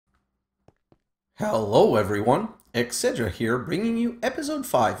Hello everyone, xHedra here, bringing you episode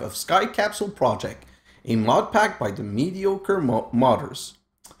 5 of Sky Capsule Project, a mod pack by the MediocreModders.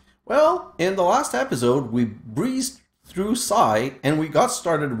 Well, in the last episode we breezed through Psy and we got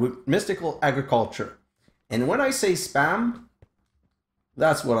started with mystical agriculture. And when I say spam,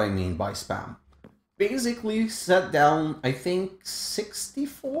 that's what I mean by spam. Basically set down, I think,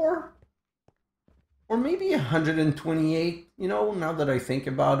 64? Or maybe 128, now that I think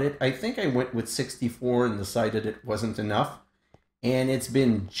about it. I think I went with 64 and decided it wasn't enough. And it's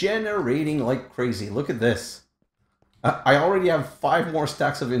been generating like crazy. Look at this. I already have 5 more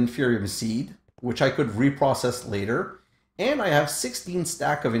stacks of Enderium Seed, which I could reprocess later. And I have 16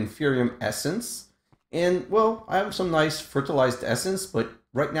 stacks of Enderium Essence. And, well, I have some nice fertilized essence, but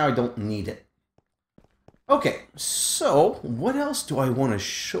right now I don't need it. Okay, so what else do I want to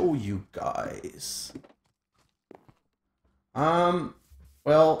show you guys?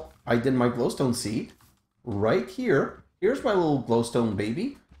 Well, I did my glowstone seed right here. Here's my little glowstone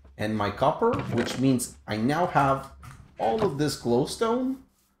baby and my copper, which means I now have all of this glowstone.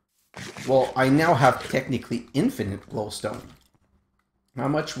 Well, I now have technically infinite glowstone. How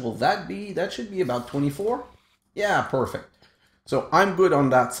much will that be? That should be about 24. Yeah, perfect. So I'm good on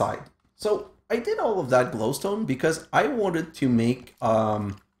that side. So I did all of that glowstone because I wanted to make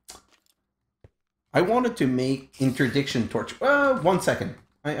Interdiction Torch. 1 second.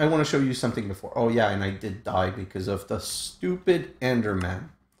 I want to show you something before. Oh yeah, and I did die because of the stupid Enderman.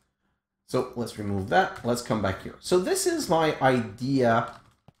 So let's remove that. Let's come back here. So this is my idea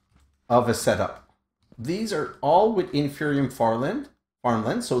of a setup. These are all with Enderium farmland.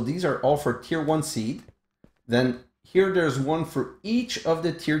 So these are all for tier 1 seed. Then here there's one for each of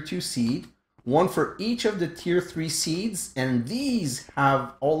the tier 2 seed. One for each of the tier 3 seeds, and these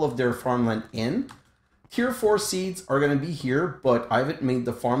have all of their farmland in. Tier 4 seeds are going to be here, but I haven't made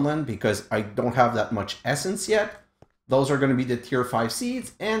the farmland because I don't have that much essence yet. Those are going to be the tier 5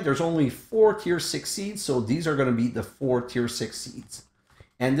 seeds, and there's only 4 tier 6 seeds, so these are going to be the 4 tier 6 seeds.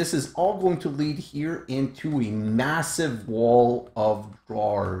 And this is all going to lead here into a massive wall of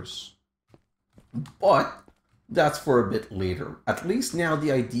drawers. But that's for a bit later. At least now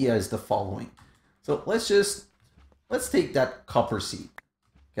the idea is the following. So let's take that copper seed.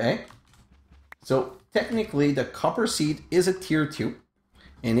 Okay. So technically the copper seed is a tier 2.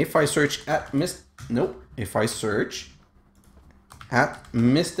 And if I search at if I search at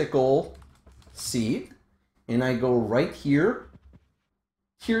mystical seed and I go right here,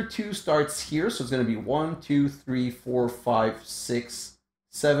 tier 2 starts here. So it's going to be 1, 2, 3, 4, 5, 6,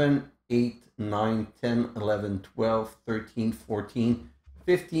 7, 8, 9, 10, 11, 12, 13, 14,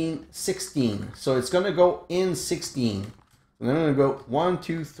 15, 16. So it's going to go in 16. And then I'm going to go 1,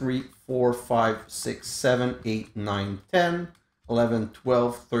 2, 3, 4, 5, 6, 7, 8, 9, 10, 11,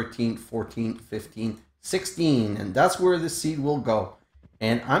 12, 13, 14, 15, 16. And that's where the seed will go.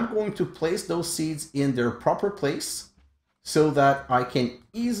 And I'm going to place those seeds in their proper place so that I can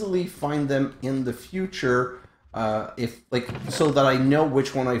easily find them in the future. So that I know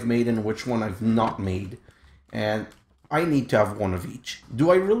which one I've made and which one I've not made. And I need to have one of each.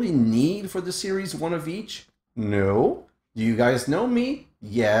 Do I really need for the series one of each? No. Do you guys know me?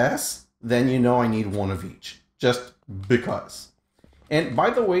 Yes. Then you know I need one of each. Just because. And by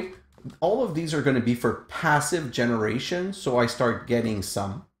the way, all of these are going to be for passive generation, so I start getting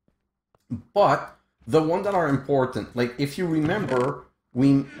some. But the ones that are important, like if you remember,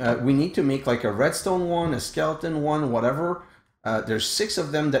 we need to make like a redstone one, a skeleton one, whatever. There's 6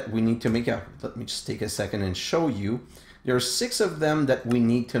 of them that we need to make. Let me just take a second and show you. There's 6 of them that we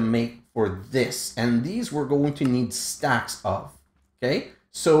need to make for this. And these we're going to need stacks of. Okay?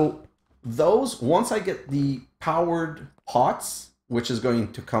 So those, once I get the powered pots, which is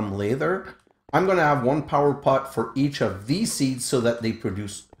going to come later, I'm going to have 1 power pot for each of these seeds so that they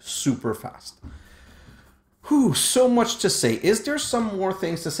produce super fast. Whew, so much to say. Is there some more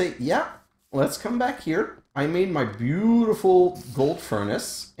things to say? Yeah, let's come back here. I made my beautiful gold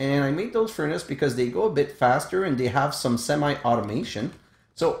furnace, and I made those furnace because they go a bit faster and they have some semi-automation.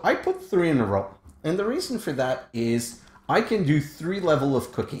 So I put 3 in a row. And the reason for that is I can do 3 levels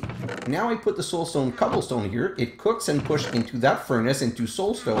of cooking. Now I put the soulstone cobblestone here. It cooks and pushed into that furnace, into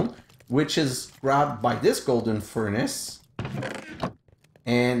soulstone, which is grabbed by this golden furnace.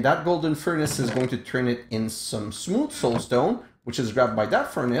 And that golden furnace is going to turn it in some smooth soulstone, which is grabbed by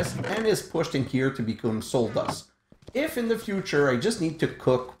that furnace and is pushed in here to become soul dust. If in the future I just need to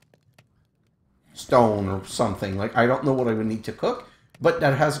cook stone or something, like I don't know what I would need to cook, but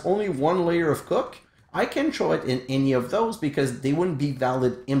that has only 1 layer of cook, I can throw it in any of those because they wouldn't be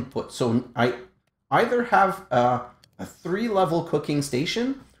valid input. So I either have a 3-level cooking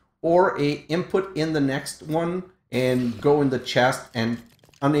station or a input in the next one and go in the chest and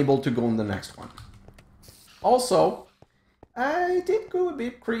unable to go in the next one. Also, I did go a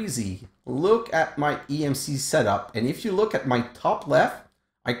bit crazy. Look at my EMC setup, and if you look at my top left,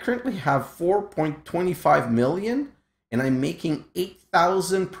 I currently have 4.25 million and I'm making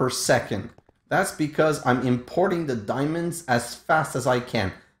 8,000 per second. That's because I'm importing the diamonds as fast as I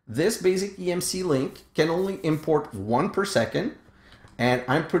can. This basic EMC link can only import 1 per second, and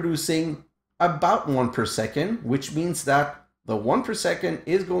I'm producing about 1 per second, which means that the 1 per second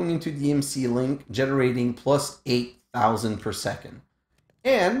is going into the EMC link, generating plus 8,000 per second.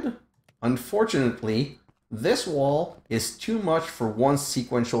 And unfortunately, this wall is too much for one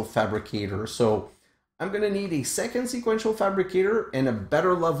sequential fabricator. So I'm going to need a second sequential fabricator and a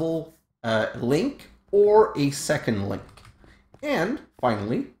better level link, or a second link. And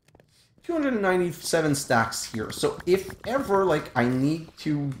finally, 297 stacks here. So if ever like I need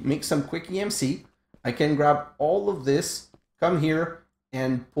to make some quick EMC, I can grab all of this, come here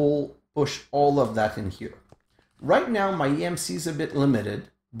and push all of that in here. Right now my EMC is a bit limited,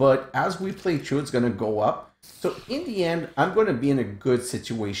 but as we play through, it's going to go up. So in the end, I'm going to be in a good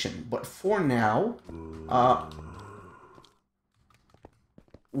situation. But for now,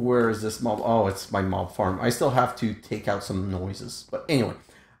 where is this mob? Oh, it's my mob farm. I still have to take out some noises. But anyway,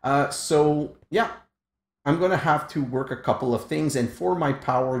 so yeah, I'm going to have to work a couple of things. And for my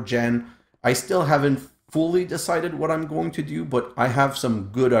power gen, I still haven't fully decided what I'm going to do, but I have some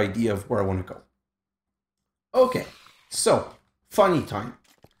good idea of where I want to go. Okay, so funny time.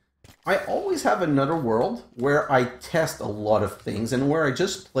 I always have another world where I test a lot of things and where I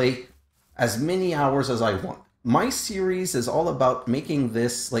just play as many hours as I want. My series is all about making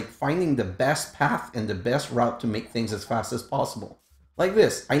this, like finding the best path and the best route to make things as fast as possible. Like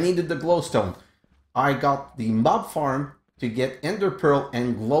this, I needed the glowstone. I got the mob farm to get ender pearl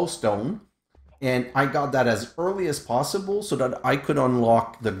and glowstone, and I got that as early as possible so that I could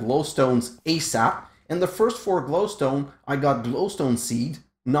unlock the glowstones ASAP. And the first 4 glowstone, I got glowstone seed,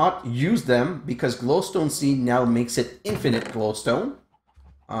 not use them because glowstone seed now makes it infinite glowstone.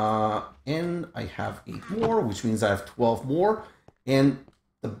 And I have 8 more, which means I have 12 more. And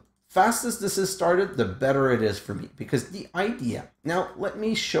the fastest this is started, the better it is for me. Because the idea, now let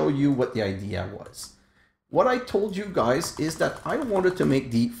me show you what the idea was. What I told you guys is that I wanted to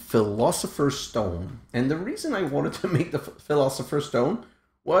make the Philosopher's Stone. And the reason I wanted to make the Philosopher's Stone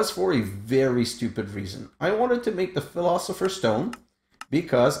was for a very stupid reason. I wanted to make the Philosopher's Stone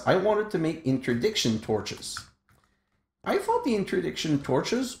because I wanted to make Interdiction Torches. I thought the Interdiction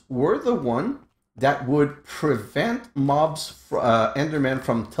Torches were the one that would prevent mobs, Endermen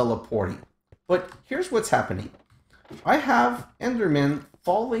from teleporting. But here's what's happening. I have Endermen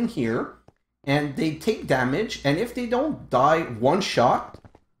falling here, and they take damage, and if they don't die one shot,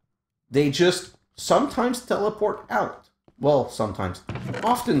 they just sometimes teleport out. Well, sometimes.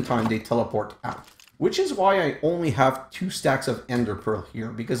 Oftentimes they teleport out. Which is why I only have 2 stacks of ender pearl here,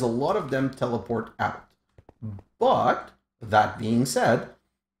 because a lot of them teleport out. But, that being said,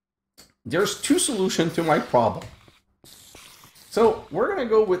 there's 2 solutions to my problem. So, we're going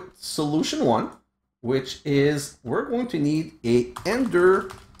to go with solution 1, which is we're going to need a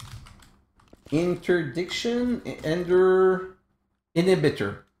interdiction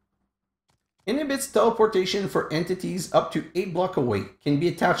inhibitor. Inhibits teleportation for entities up to 8 blocks away. Can be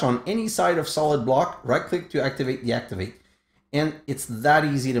attached on any side of solid block. Right click to activate, deactivate. And it's that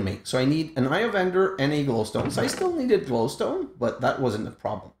easy to make. So I need an Eye of Ender and a glowstone. So I still needed glowstone, but that wasn't a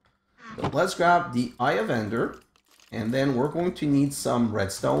problem. So let's grab the Eye of Ender. And then we're going to need some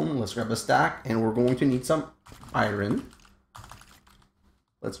redstone. Let's grab a stack. And we're going to need some iron.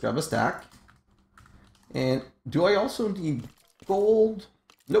 Let's grab a stack. And do I also need gold?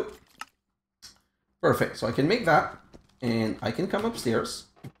 Nope. Perfect. So I can make that. And I can come upstairs.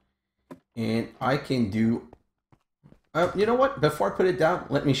 And I can do... you know what? Before I put it down,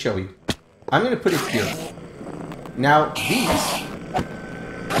 let me show you. I'm going to put it here. Now, these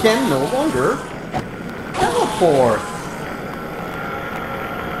can no longer teleport.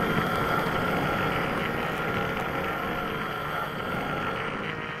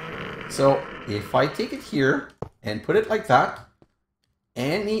 So, if I take it here and put it like that,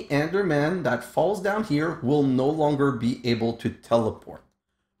 any Enderman that falls down here will no longer be able to teleport.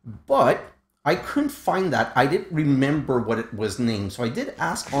 But I couldn't find that. I didn't remember what it was named. So I did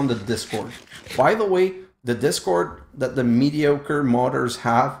ask on the Discord. By the way, the Discord that the MediocreModders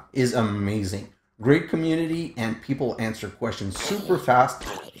have is amazing. Great community, and people answer questions super fast,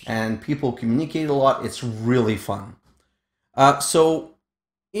 and people communicate a lot. It's really fun. So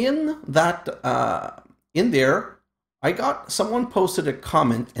in that, in there, I got someone posted a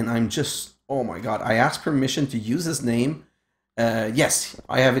comment, and I'm just, oh my god! I asked permission to use his name. Yes,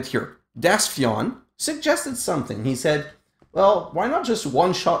 I have it here. Dasfion suggested something. He said, "Well, why not just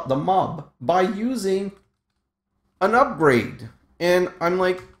one-shot the mob by using an upgrade?" And I'm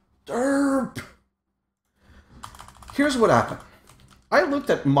like, derp. Here's what happened. I looked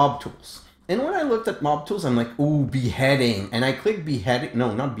at mob tools. And when I looked at mob tools, I'm like, ooh, beheading. And I clicked beheading.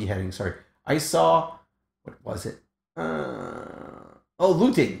 No, not beheading, sorry. I saw, what was it?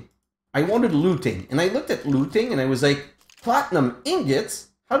 Looting. I wanted looting. And I looked at looting and I was like, platinum ingots?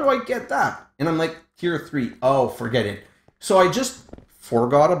 How do I get that? And I'm like, tier 3. Oh, forget it. So I just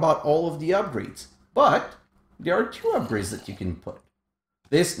forgot about all of the upgrades. But there are 2 upgrades that you can put.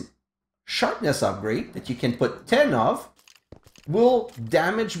 This sharpness upgrade that you can put 10 of will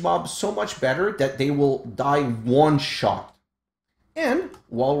damage mobs so much better that they will die one shot. And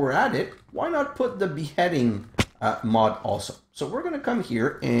while we're at it, why not put the beheading mod also? So we're going to come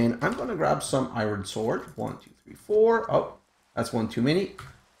here and I'm going to grab some iron sword. 1, 2, 3, 4. Oh, that's one too many.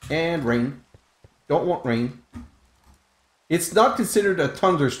 And rain. Don't want rain. It's not considered a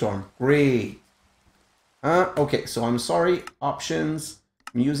thunderstorm. Great. Okay, so I'm sorry. Options.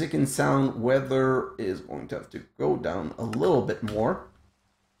 Music and sound, weather is going to have to go down a little bit more.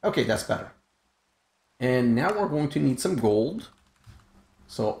 Okay, that's better. And now we're going to need some gold.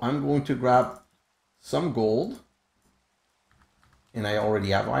 So I'm going to grab some gold. And I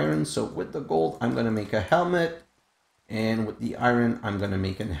already have iron, so with the gold, I'm going to make a helmet. And with the iron, I'm going to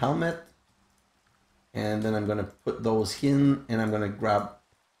make a helmet. And then I'm going to put those in, and I'm going to grab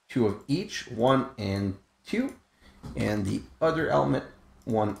 2 of each, 1 and 2. And the other helmet,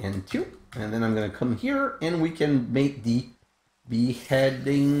 1 and 2, and then I'm going to come here and we can make the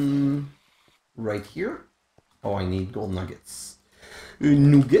beheading right here. Oh, I need gold nuggets.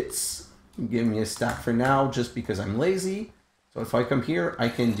 Nuggets. Give me a stack for now just because I'm lazy. So if I come here, I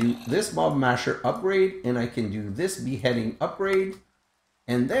can do this mob masher upgrade and I can do this beheading upgrade.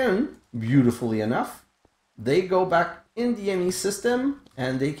 And then, beautifully enough, they go back in the ME system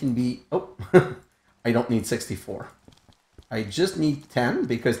and they can be, oh, I don't need 64. I just need 10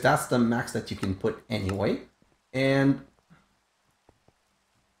 because that's the max that you can put anyway. And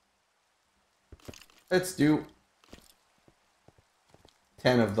let's do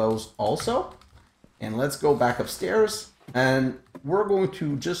 10 of those also. And let's go back upstairs. And we're going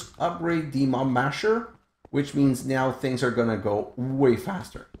to just upgrade the mob masher, which means now things are going to go way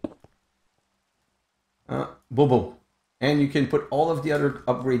faster. Boom, boom. And you can put all of the other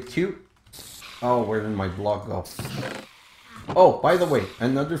upgrade too. Oh, where did my block go? Oh, by the way,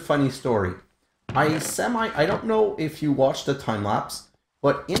 another funny story. I don't know if you watched the time-lapse,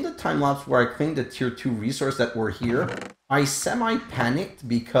 but in the time-lapse where I claimed the tier 2 resource that were here, I semi-panicked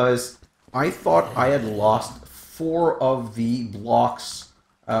because I thought I had lost 4 of the blocks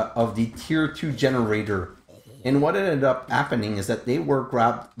of the tier 2 generator. And what ended up happening is that they were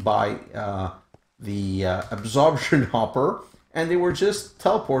grabbed by the absorption hopper, and they were just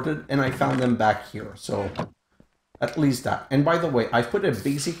teleported, and I found them back here. So at least that. And by the way, I've put a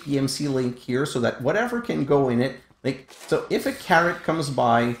basic EMC link here so that whatever can go in it, like, so if a carrot comes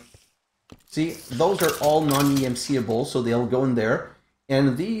by, see, those are all non-EMCable, so they'll go in there.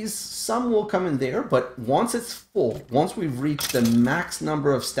 And these, some will come in there, but once it's full, once we've reached the max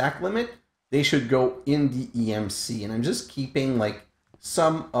number of stack limit, they should go in the EMC. And I'm just keeping like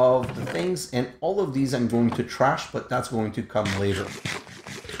some of the things, and all of these I'm going to trash, but that's going to come later.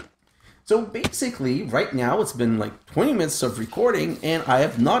 So basically, right now, it's been like 20 minutes of recording, and I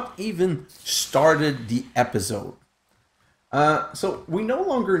have not even started the episode. So we no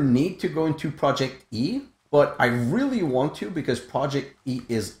longer need to go into ProjectE, but I really want to because ProjectE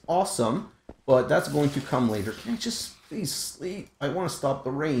is awesome, but that's going to come later. Can I just please sleep? I want to stop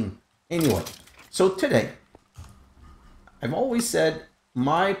the rain. Anyway, so today, I've always said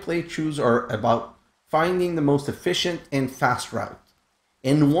my playthroughs are about finding the most efficient and fast route.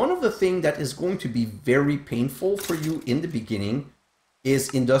 And one of the things that is going to be very painful for you in the beginning is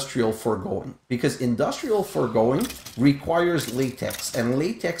Industrial Forgoing. Because Industrial Forgoing requires latex, and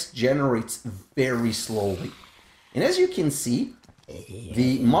latex generates very slowly. And as you can see,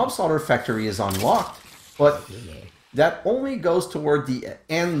 the mob slaughter factory is unlocked, but that only goes toward the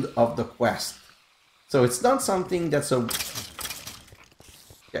end of the quest. So it's not something that's a...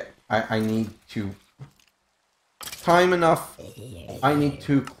 Okay, I need to... time enough. I need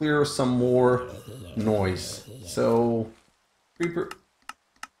to clear some more noise. So, creeper,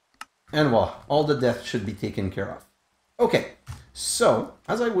 and well, all the death should be taken care of. Okay, so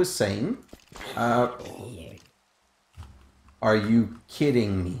as I was saying, are you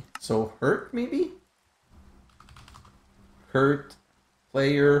kidding me? So hurt maybe? Hurt,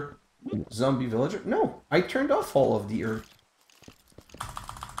 player, zombie villager. No, I turned off all of the earth.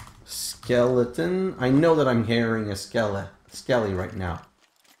 Skeleton. I know that I'm hearing a skelly right now.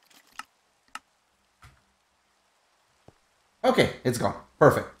 Okay, it's gone.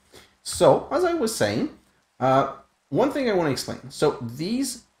 Perfect. So, as I was saying, one thing I want to explain. So,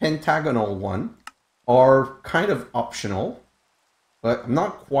 these pentagonal one are kind of optional, but I'm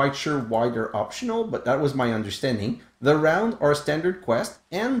not quite sure why they're optional, but that was my understanding. The round are standard quests,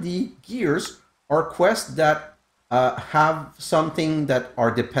 and the gears are quests that have something that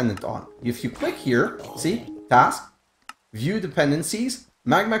are dependent on. If you click here, see, task, view dependencies,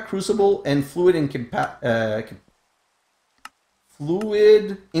 magma crucible, and fluid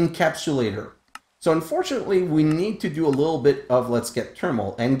encapsulator. So unfortunately, we need to do a little bit of let's get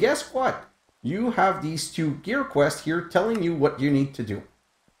thermal. And guess what? You have these two gear quests here telling you what you need to do.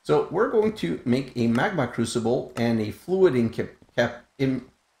 So we're going to make a magma crucible and a fluid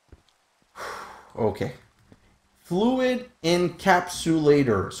fluid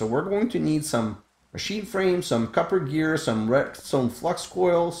encapsulator. So we're going to need some machine frame, some copper gear, some redstone flux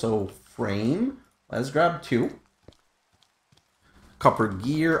coil. So frame, let's grab 2. Copper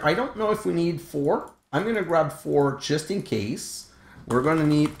gear, I don't know if we need 4. I'm going to grab 4 just in case. We're going to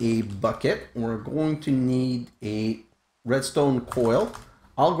need a bucket. We're going to need a redstone coil.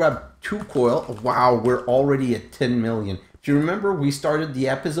 I'll grab 2 coil. Wow, we're already at 10 million. If you remember, we started the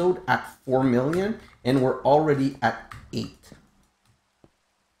episode at 4 million and we're already at 8.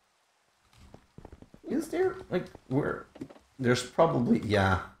 Is there, like, where? There's probably,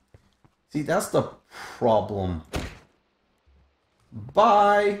 yeah. See, that's the problem.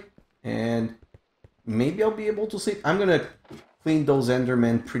 Bye. And maybe I'll be able to sleep. I'm going to clean those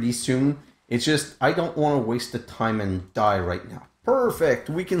Endermen pretty soon. It's just, I don't want to waste the time and die right now. Perfect.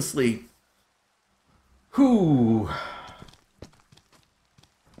 We can sleep. Whew.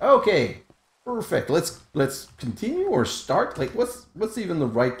 Okay. Perfect. Let's continue or start. Like, what's even the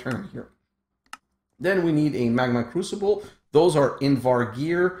right term here? Then we need a magma crucible. Those are invar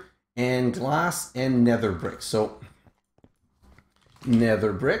gear and glass and nether brick. So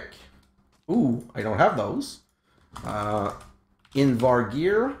nether brick. Ooh, I don't have those. Invar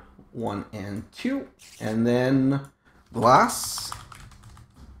gear 1 and 2, and then glass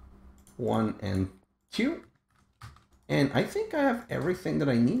 1 and 2. And I think I have everything that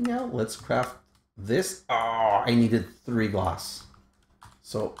I need now. Let's craft this. Oh, I needed 3 glass.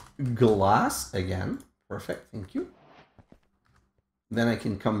 So glass again. Perfect, thank you. Then I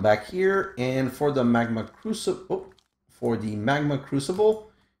can come back here, and for the magma crucible,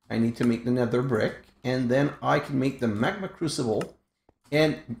 I need to make the nether brick, and then I can make the magma crucible.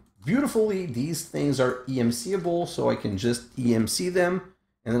 And beautifully, these things are EMCable, so I can just EMC them,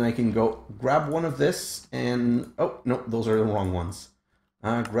 and then I can go grab one of this, and oh no, those are the wrong ones.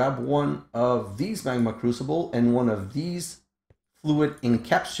 Grab one of these magma crucible and one of these fluid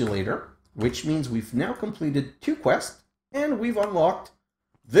encapsulator, which means we've now completed 2 quests, and we've unlocked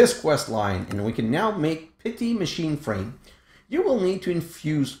this quest line, and we can now make Pity Machine Frame. You will need to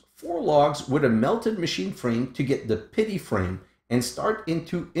infuse 4 logs with a melted machine frame to get the Pity Frame and start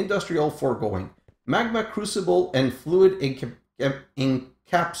into Industrial Forgoing, Magma Crucible, and Fluid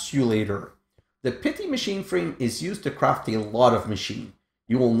Encapsulator. The Pity Machine Frame is used to craft a lot of machine.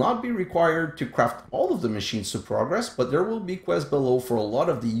 You will not be required to craft all of the machines to progress, but there will be quests below for a lot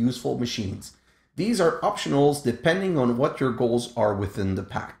of the useful machines. These are optionals depending on what your goals are within the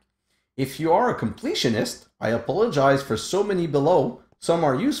pack. If you are a completionist, I apologize for so many below. Some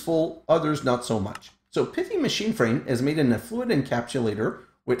are useful, others not so much. So Pity Machine Frame is made in a fluid encapsulator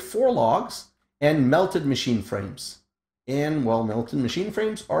with 4 logs and melted machine frames. And well, melted machine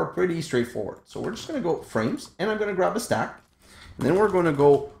frames are pretty straightforward. So we're just going to go frames, and I'm going to grab a stack. And then we're going to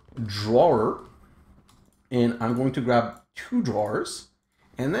go drawer, and I'm going to grab 2 drawers.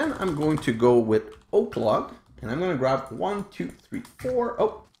 And then I'm going to go with oak log, and I'm going to grab 1, 2, 3, 4.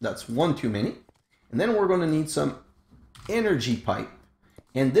 Oh, that's 1 too many. And then we're going to need some energy pipe.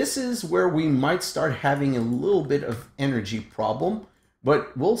 And this is where we might start having a little bit of energy problem,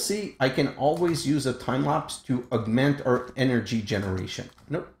 but we'll see. I can always use a time lapse to augment our energy generation.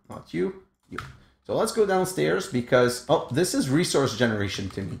 Nope, not you, you. So let's go downstairs because, oh, this is resource generation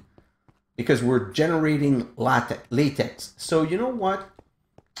to me because we're generating latex. So you know what?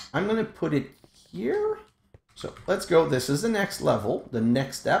 I'm going to put it here. So let's go. This is the next level, the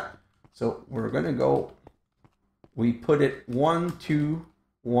next step. So we're going to go, we put it 1, 2,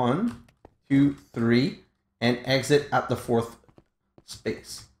 1, 2, 3, and exit at the 4th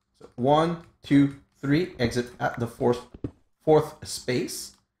space. So 1, 2, 3, exit at the fourth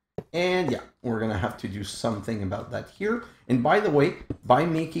space. And yeah, we're going to have to do something about that here. And by the way, by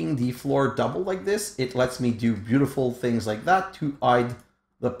making the floor double like this, it lets me do beautiful things like that to hide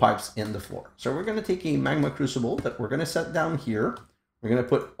the pipes in the floor. So we're going to take a magma crucible that we're going to set down here. We're going to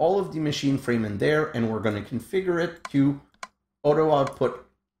put all of the machine frame in there, and we're going to configure it to auto output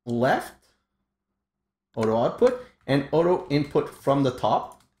left, auto output, and auto input from the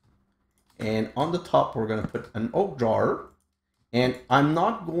top. And on the top, we're going to put an oak jar. And I'm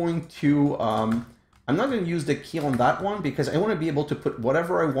not going to use the key on that one because I want to be able to put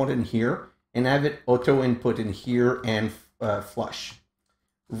whatever I want in here and have it auto input in here and flush.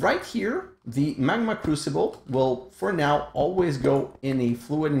 Right here, the magma crucible will, for now, always go in a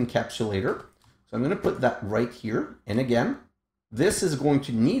fluid encapsulator. So I'm going to put that right here. And again, this is going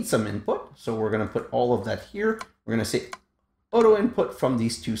to need some input. So we're going to put all of that here. We're going to say auto input from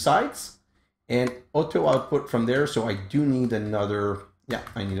these two sides and auto output from there. So I do need another, yeah,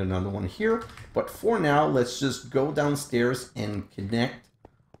 I need another one here. But for now, let's just go downstairs and connect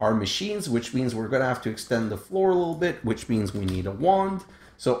our machines, which means we're going to have to extend the floor a little bit, which means we need a wand.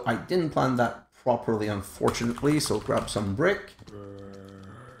 So I didn't plan that properly, unfortunately. So grab some brick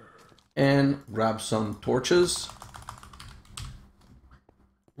and grab some torches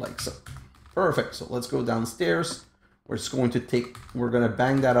like so. Perfect. So let's go downstairs. We're just going to we're going to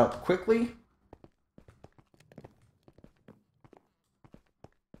bang that up quickly.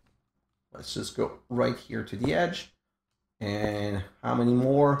 Let's just go right here to the edge. And how many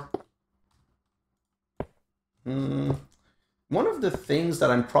more? One of the things that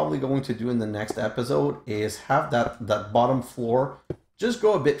I'm probably going to do in the next episode is have that bottom floor just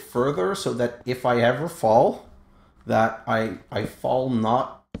go a bit further so that if I ever fall, that I fall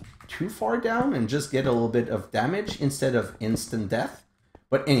not too far down and just get a little bit of damage instead of instant death.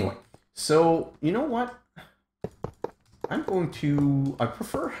 But anyway, so you know what? I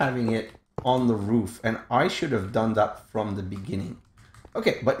prefer having it on the roof, and I should have done that from the beginning.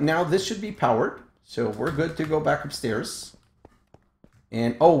 Okay, but now this should be powered, so we're good to go back upstairs.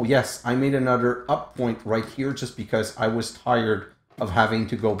 And oh yes, I made another up point right here just because I was tired of having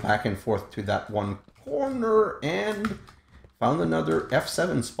to go back and forth to that one corner and found another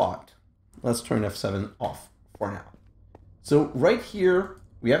F7 spot. Let's turn F7 off for now. So right here,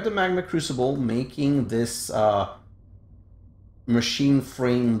 we have the magma crucible making this machine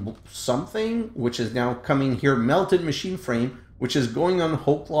frame something, which is now coming here, melted machine frame, which is going on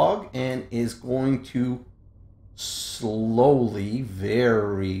Hoke log and is going to slowly,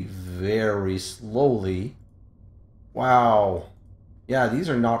 very, very slowly. Wow. Yeah, these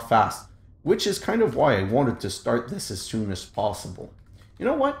are not fast, which is kind of why I wanted to start this as soon as possible. You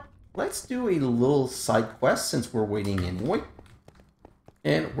know what? Let's do a little side quest since we're waiting anyway.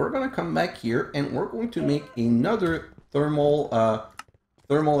 And we're going to come back here and we're going to make another thermal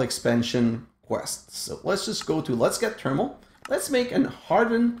expansion quest. So let's just go to, let's get thermal. Let's make an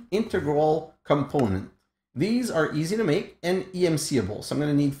hardened integral component. These are easy to make and EMCable. So I'm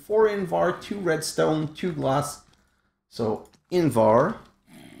going to need 4 invar, 2 redstone, 2 glass. So invar,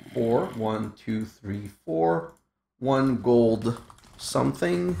 4, 1, 2, 3, 4, 1 gold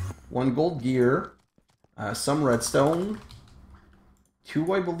something, 1 gold gear, some redstone,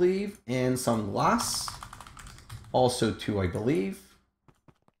 2 I believe, and some glass. Also 2 I believe.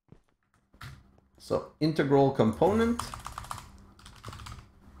 So integral component.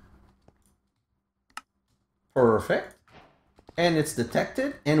 Perfect. And it's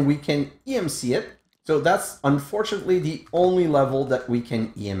detected and we can EMC it. So that's unfortunately the only level that we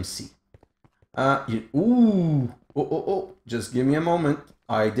can EMC. Just give me a moment.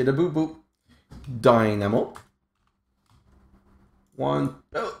 I did a boo-boo. Dynamo.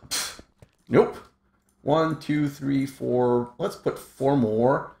 Nope. 1, 2, 3, 4. Let's put 4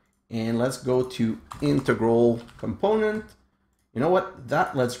 more. And let's go to integral component. You know what?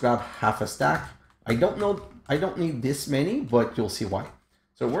 Let's grab half a stack. I don't need this many, but you'll see why.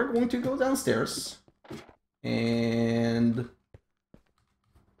 So we're going to go downstairs. And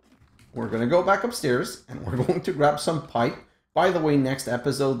we're going to go back upstairs. And we're going to grab some pipe. By the way, next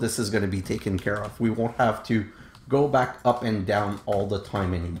episode, this is going to be taken care of. We won't have to go back up and down all the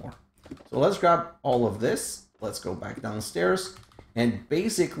time anymore. So let's grab all of this. Let's go back downstairs. And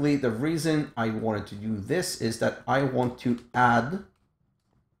basically, the reason I wanted to do this is that I want to add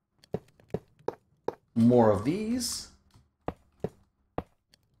more of these.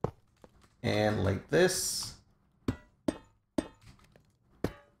 And like this.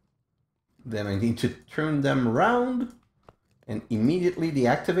 Then I need to turn them around and immediately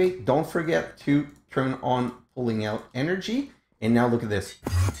deactivate. Don't forget to turn on pulling out energy. And now look at this.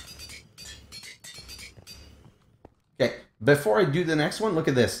 Okay, before I do the next one, look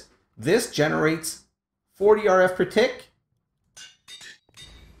at this. this generates 40 RF per tick.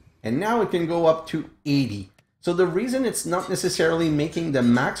 And now it can go up to 80. So the reason it's not necessarily making the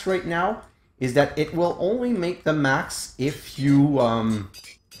max right now is that it will only make the max if you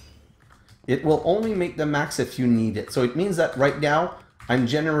need it. So it means that right now I'm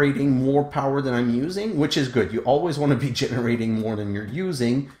generating more power than I'm using, which is good. You always want to be generating more than you're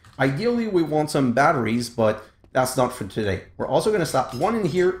using. Ideally, we want some batteries, but that's not for today. We're also going to slap one in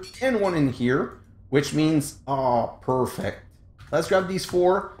here and one in here, which means, oh, perfect. Let's grab these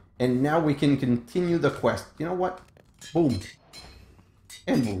 4, and now we can continue the quest. You know what? Boom.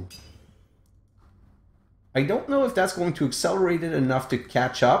 And boom. I don't know if that's going to accelerate it enough to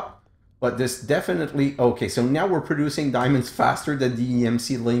catch up, but this definitely... Okay, so now we're producing diamonds faster than the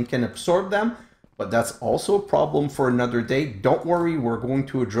EMC lane can absorb them, but that's also a problem for another day. Don't worry, we're going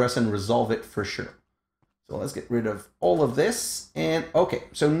to address and resolve it for sure. So let's get rid of all of this. And okay,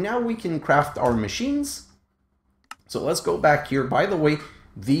 so now we can craft our machines. So let's go back here. By the way,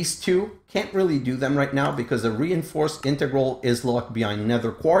 these two can't really do them right now because the reinforced integral is locked behind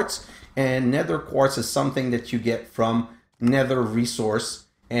nether quartz. And nether quartz is something that you get from nether resource.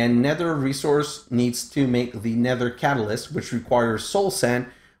 And nether resource needs to make the nether catalyst, which requires soul sand,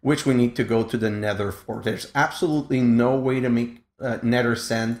 which we need to go to the nether for. There's absolutely no way to make nether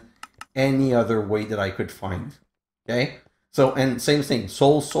sand any other way that I could find. Okay? So, and same thing,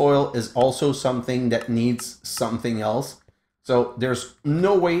 soul soil is also something that needs something else. So there's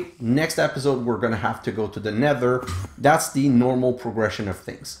no way next episode we're going to have to go to the nether. That's the normal progression of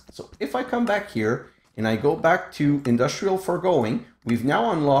things. So if I come back here and I go back to Industrial Forgoing, we've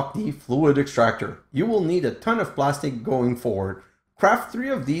now unlocked the fluid extractor. You will need a ton of plastic going forward. Craft 3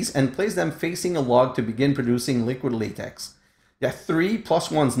 of these and place them facing a log to begin producing liquid latex. Yeah, 3 plus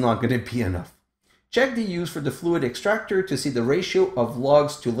 1 is not going to be enough. Check the use for the fluid extractor to see the ratio of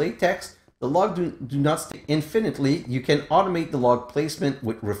logs to latex. The log do not stay infinitely. You can automate the log placement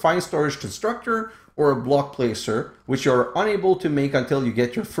with refined storage constructor or a block placer, which you're unable to make until you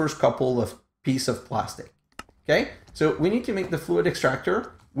get your first couple of pieces of plastic. Okay, so we need to make the fluid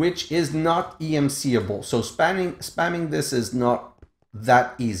extractor, which is not EMCable. So spamming this is not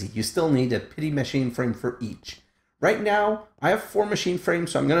that easy. You still need a pity machine frame for each. Right now, I have 4 machine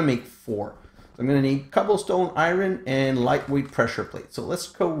frames, so I'm going to make 4. I'm going to need cobblestone, iron, and lightweight pressure plate. So let's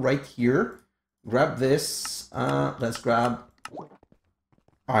go right here, grab this. Let's grab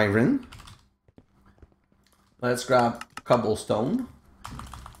iron. Let's grab cobblestone.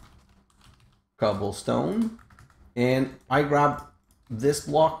 And I grab this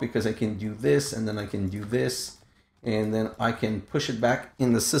block because I can do this, and then I can do this. And then I can push it back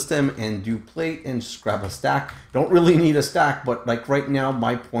in the system and do plate and just grab a stack. Don't really need a stack, but like right now,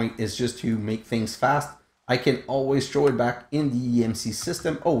 my point is just to make things fast. I can always throw it back in the EMC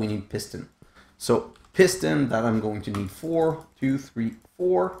system. Oh, we need piston. So piston that I'm going to need 4, 2, 3,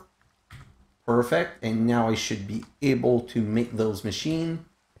 4. Perfect. And now I should be able to make those machine.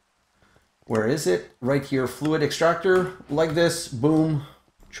 Where is it? Right here, fluid extractor, like this, boom.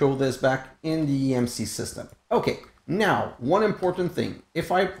 Throw this back in the EMC system. Okay. Now, one important thing,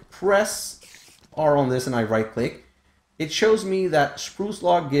 if I press R on this and I right click, it shows me that spruce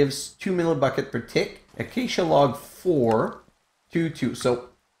log gives 2 millibucket per tick, acacia log 4, 2, 2. So,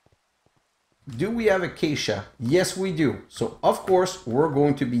 do we have acacia? Yes, we do. So, of course, we're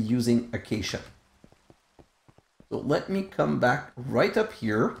going to be using acacia. So, let me come back right up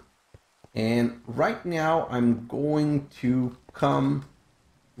here. And right now, I'm going to come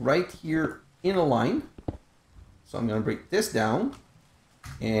right here in a line. So I'm going to break this down,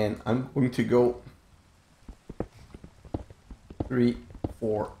 and I'm going to go 3,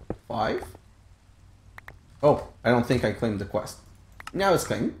 4, 5. Oh, I don't think I claimed the quest. Now it's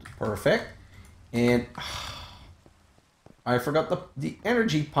claimed. Perfect. And I forgot the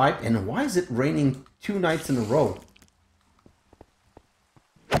energy pipe. And why is it raining 2 nights in a row?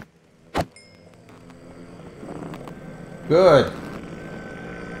 Good.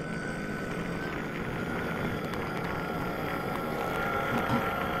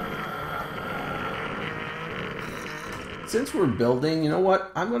 Since we're building, you know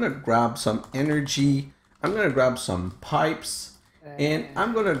what? I'm going to grab some energy. I'm going to grab some pipes. And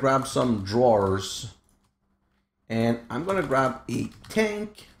I'm going to grab some drawers. And I'm going to grab a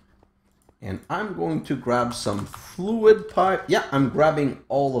tank. And I'm going to grab some fluid pipe. Yeah, I'm grabbing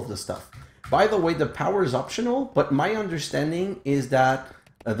all of the stuff. By the way, the power is optional, but my understanding is that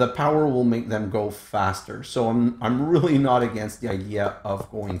the power will make them go faster. So I'm really not against the idea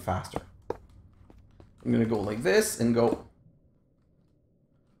of going faster. I'm going to go like this and go,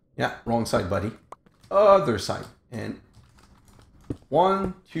 yeah, wrong side, buddy. Other side. And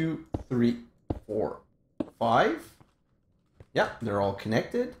 1, 2, 3, 4, 5. Yeah, they're all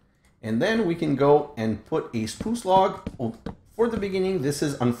connected. And then we can go and put a spruce log. Oh, for the beginning, this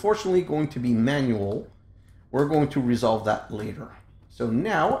is unfortunately going to be manual. We're going to resolve that later. So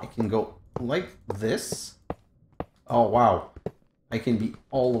now I can go like this. Oh, wow. I can be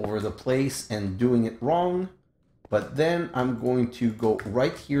all over the place and doing it wrong. But then I'm going to go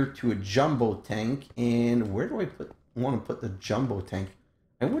right here to a jumbo tank. And where do I want to put the jumbo tank?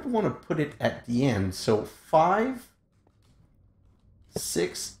 I would want to put it at the end. So 5,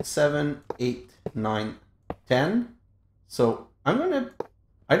 6, 7, 8, 9, 10. So I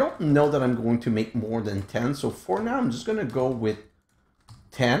don't know that I'm going to make more than 10. So for now, I'm just going to go with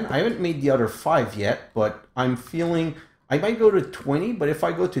 10. I haven't made the other 5 yet, but I'm feeling I might go to 20. But if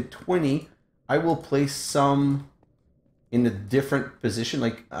I go to 20, I will place some in a different position,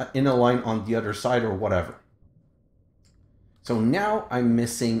 like in a line on the other side or whatever. So now I'm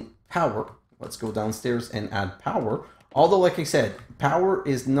missing power. Let's go downstairs and add power. Although, like I said, power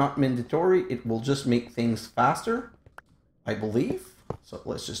is not mandatory. It will just make things faster, I believe. So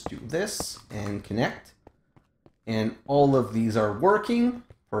let's just do this and connect. And all of these are working.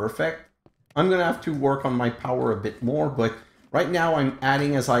 Perfect. I'm going to have to work on my power a bit more, but right now I'm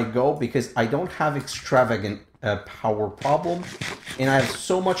adding as I go because I don't have extravagant power problem. And I have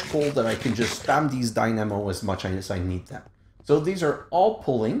so much coal that I can just spam these dynamo as much as I need them. So these are all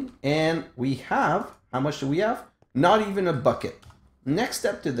pulling, and we have, how much do we have? Not even a bucket. Next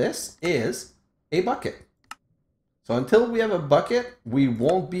step to this is a bucket. So until we have a bucket, we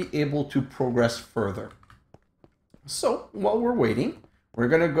won't be able to progress further. So while we're waiting, we're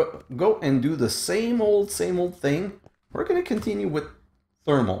going to go and do the same old thing. We're going to continue with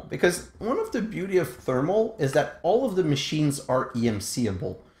thermal, because one of the beauty of thermal is that all of the machines are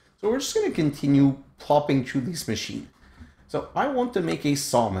EMCable. So we're just going to continue plopping through these machines. So I want to make a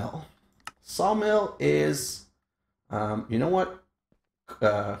sawmill. Sawmill is, you know what?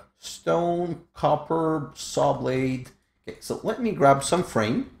 Stone, copper, saw blade. Okay, so let me grab some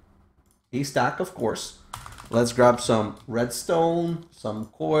frame, a stack, of course. Let's grab some redstone, some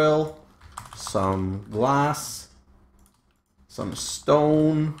coil, some glass, some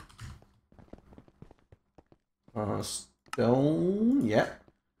stone, yeah,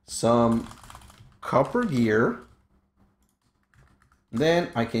 some copper gear. Then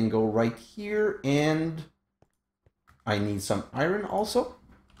I can go right here, and I need some iron also.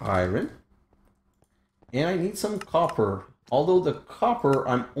 Iron. And I need some copper. Although the copper,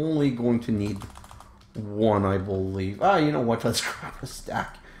 I'm only going to need 1, I believe. You know what? Let's grab a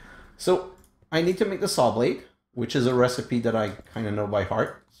stack. So I need to make the saw blade, which is a recipe that I kind of know by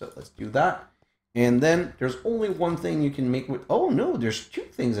heart. So let's do that. And then there's only one thing you can make with... Oh, no, there's 2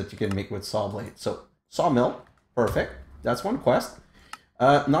 things that you can make with saw blade. So sawmill, perfect. That's one quest.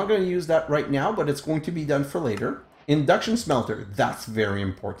 Not going to use that right now, but it's going to be done for later. Induction smelter, that's very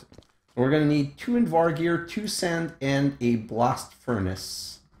important. We're going to need 2 invar gear, 2 sand, and a blast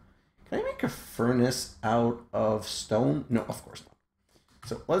furnace. Can I make a furnace out of stone? No, of course not.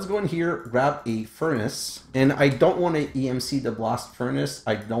 So let's go in here, grab a furnace. And I don't want to EMC the blast furnace.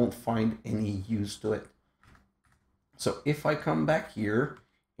 I don't find any use to it. So if I come back here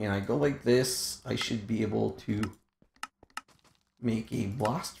and I go like this, I should be able to make a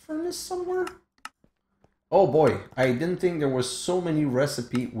blast furnace somewhere. Oh boy, I didn't think there was so many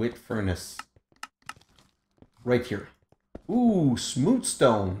recipe with furnace. Right here. Ooh, smooth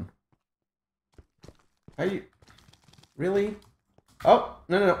stone. How do you... Really? Oh,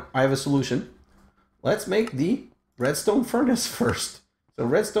 no. I have a solution. Let's make the redstone furnace first. So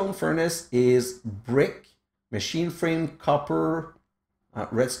redstone furnace is brick, machine frame, copper,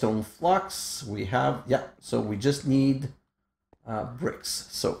 redstone flux. We have, yeah, so we just need bricks.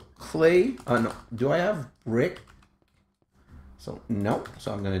 So clay, no, do I have brick? So no,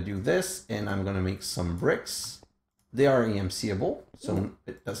 so I'm going to do this, and I'm going to make some bricks. They are EMCable, so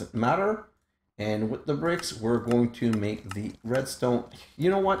it doesn't matter. And with the bricks, we're going to make the redstone.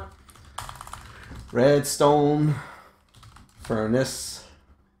 You know what? Redstone furnace.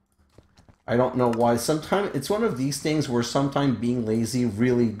 I don't know why. Sometimes it's one of these things where sometimes being lazy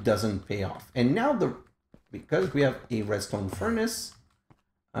really doesn't pay off. And now because we have a redstone furnace,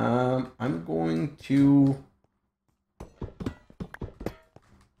 I'm going to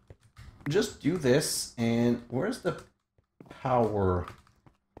just do this. And where's the power?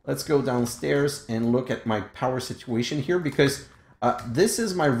 Let's go downstairs and look at my power situation here, because this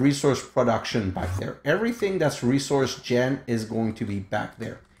is my resource production back there. Everything that's resource gen is going to be back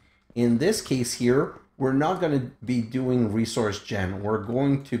there. In this case here, we're not going to be doing resource gen. We're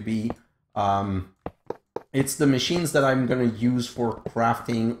going to be It's the machines that I'm going to use for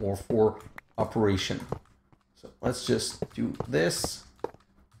crafting or for operation. So let's just do this.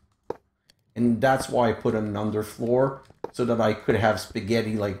 And that's why I put an underfloor, so that I could have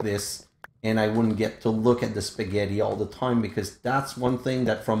spaghetti like this, and I wouldn't get to look at the spaghetti all the time, because that's one thing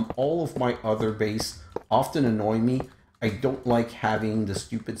that from all of my other base often annoy me. I don't like having the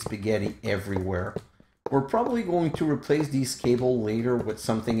stupid spaghetti everywhere. We're probably going to replace these cable later with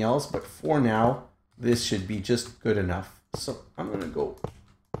something else, but for now, this should be just good enough. So I'm going to go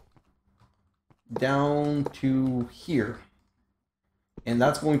down to here. And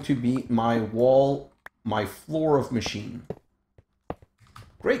that's going to be my wall, my floor of machine.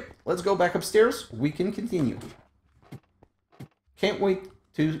 Great, let's go back upstairs. We can continue. Can't wait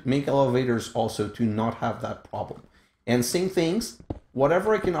to make elevators also to not have that problem. And same things,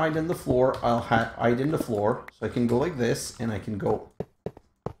 whatever I can hide in the floor, I'll hide in the floor. So I can go like this, and I can go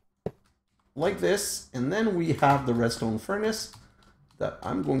like this. And then we have the redstone furnace that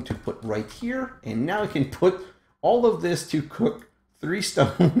I'm going to put right here. And now I can put all of this to cook 3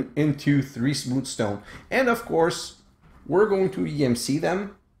 stone into 3 smooth stone. And of course, we're going to EMC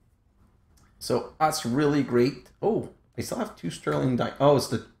them. So that's really great. Oh, I still have 2 sterling die. Oh,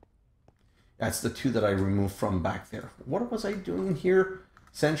 that's the 2 that I removed from back there. What was I doing here?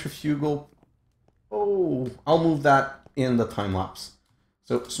 Centrifugal. Oh, I'll move that in the time lapse.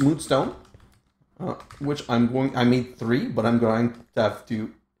 So smooth stone, which I made 3, but I'm going to have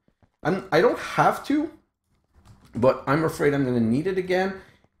to. I don't have to, but I'm afraid I'm going to need it again.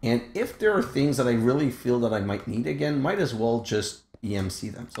 And if there are things that I really feel that I might need again, might as well just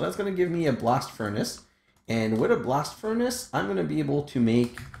EMC them. So that's going to give me a blast furnace. And with a blast furnace, I'm going to be able to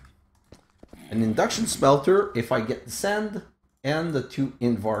make an induction smelter if I get the sand and the 2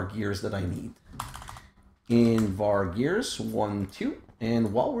 Invar gears that I need. Invar gears, 1, 2.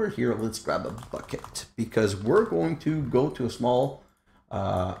 And while we're here, let's grab a bucket, because we're going to go to a small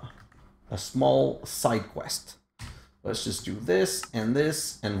side quest. Let's just do this, and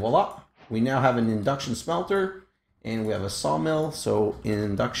voila. We now have an induction smelter, and we have a sawmill. So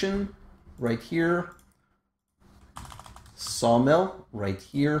induction right here, sawmill right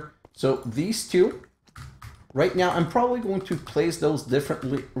here. So these 2, right now, I'm probably going to place those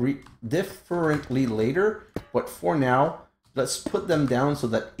differently later. But for now, let's put them down so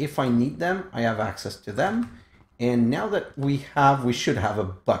that if I need them, I have access to them. And now that we should have a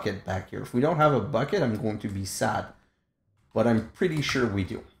bucket back here. If we don't have a bucket, I'm going to be sad. But I'm pretty sure we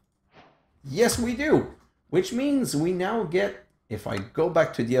do. Yes, we do. Which means we now get, if I go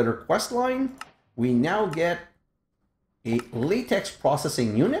back to the other quest line, we now get a latex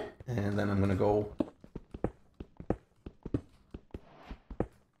processing unit. And then I'm going to go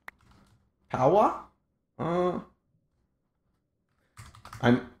power. I'm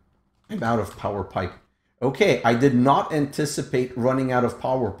out of power pipe. Okay, I did not anticipate running out of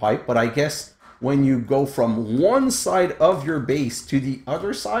power pipe, but I guess when you go from one side of your base to the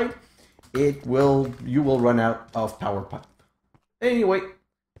other side, you will run out of power pipe. Anyway,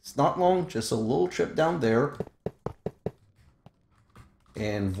 it's not long, just a little trip down there.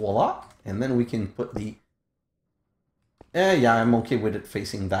 And voila. And then we can put the... yeah, I'm okay with it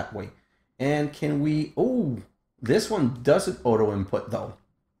facing that way. And can we... Oh, this one doesn't auto input though.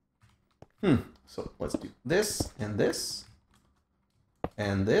 So let's do this, and this,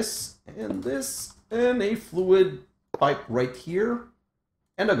 and this, and this, and a fluid pipe right here,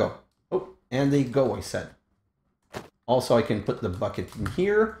 and a go. Oh, and a go, I said. Also, I can put the bucket in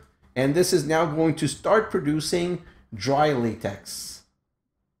here, and this is now going to start producing dry latex.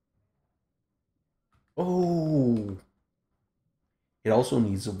 Oh, it also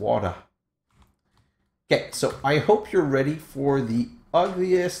needs water. Okay, so I hope you're ready for the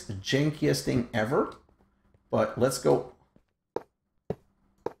ugliest, jankiest thing ever, but let's go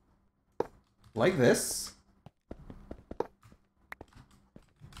like this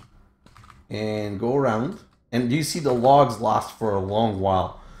and go around. And do you see the logs last for a long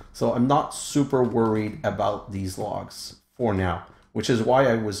while? So I'm not super worried about these logs for now, which is why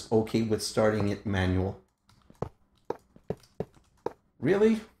I was okay with starting it manual.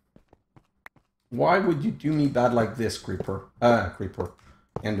 Really? Why would you do me bad like this, Creeper?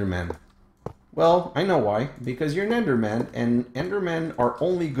 Enderman. Well, I know why. Because you're an Enderman, and Endermen are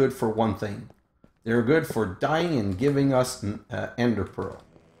only good for one thing. They're good for dying and giving us an Ender Pearl.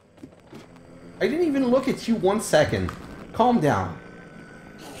 I didn't even look at you 1 second. Calm down.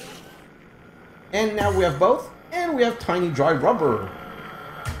 And now we have both, and we have tiny dry rubber.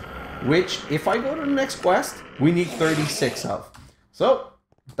 Which, if I go to the next quest, we need 36 of. So,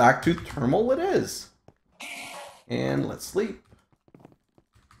 back to thermal it is. And let's sleep.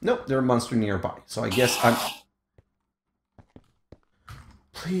 Nope, they're a monster nearby. So I guess I'm...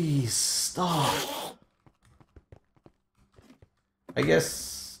 Please, stop. I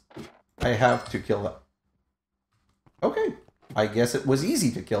guess I have to kill that. Okay, I guess it was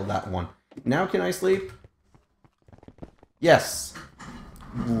easy to kill that one. Now can I sleep? Yes.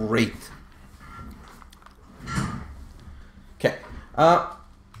 Great. Okay.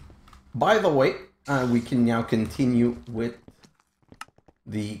 By the way, we can now continue with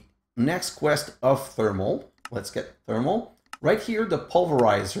the next quest of thermal. Let's get thermal. Right here, the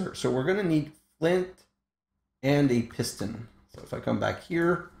pulverizer. So we're going to need flint and a piston. So if I come back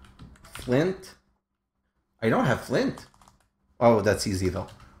here, flint. I don't have flint. Oh, that's easy though.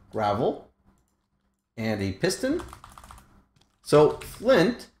 Gravel and a piston. So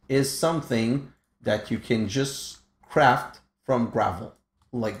flint is something that you can just craft from gravel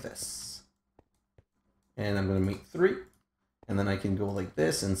like this. And I'm going to make 3. And then I can go like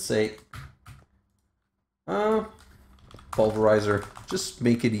this and say, pulverizer. Just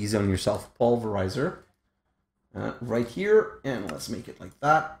make it easy on yourself. Pulverizer. Right here. And let's make it like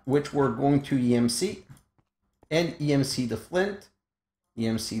that. Which we're going to EMC. And EMC the flint.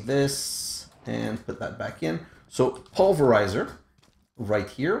 EMC this. And put that back in. So pulverizer. Right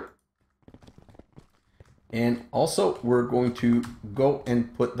here. And also we're going to go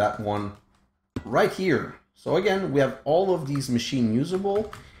and put that one right here. So again, we have all of these machine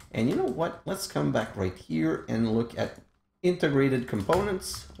usable. And you know what? Let's come back right here and look at integrated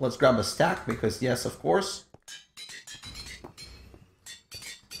components. Let's grab a stack because yes, of course.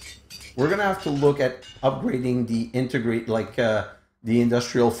 We're going to have to look at upgrading the the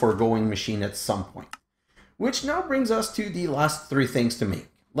Industrial Forgoing machine at some point. Which now brings us to the last 3 things to make.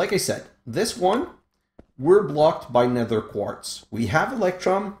 Like I said, this one, we're blocked by nether quartz. We have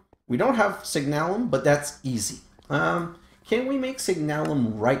electrum. We don't have signalum, but that's easy. Can we make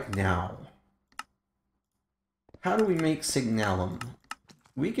signalum right now? How do we make signalum?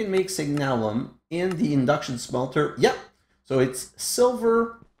 We can make signalum in the induction smelter. Yep. So it's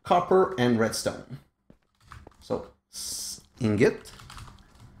silver, copper, and redstone. So ingot,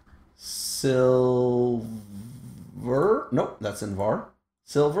 silver. Nope, that's in var.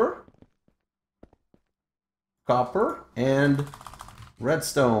 Silver, copper, and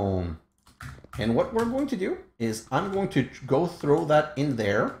redstone. And what we're going to do is I'm going to go throw that in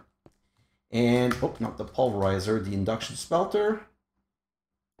there. And, oh, not the pulverizer, the induction smelter.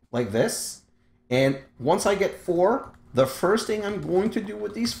 Like this. And once I get 4, the first thing I'm going to do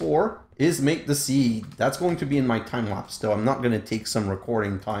with these 4 is make the seed. That's going to be in my time lapse, though. I'm not going to take some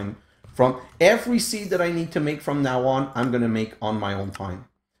recording time from every seed that I need to make from now on. I'm going to make on my own time,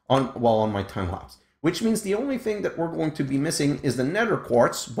 on my time lapse. Which means the only thing that we're going to be missing is the nether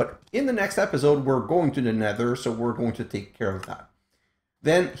quartz. But in the next episode, we're going to the nether, so we're going to take care of that.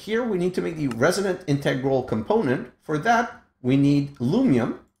 Then here we need to make the resonant integral component. For that, we need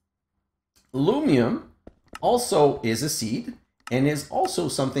lumium. Lumium also is a seed and is also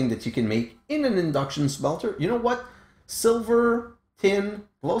something that you can make in an induction smelter. You know what? Silver, tin,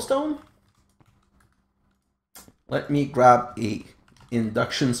 glowstone. Let me grab a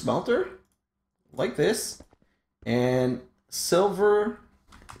induction smelter like this, and silver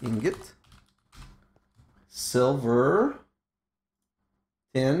ingot, silver,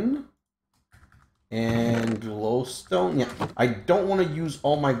 tin, and glowstone. Yeah, I don't want to use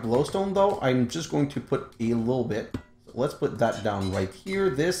all my glowstone though. I'm just going to put a little bit. So let's put that down right here.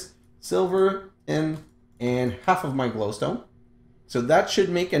 This silver, tin, and half of my glowstone. So that should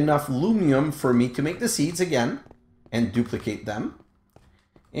make enough lumium for me to make the seeds again and duplicate them.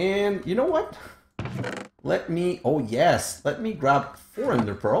 And you know what? Let me, oh yes, let me grab 4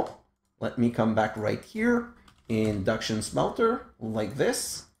 ender pearl. Let me come back right here. Induction smelter like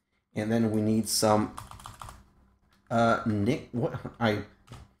this, and then we need some what I'm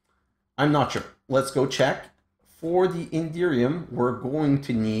not sure. Let's go check. For the Enderium, we're going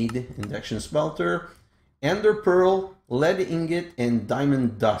to need induction smelter, ender pearl, lead ingot, and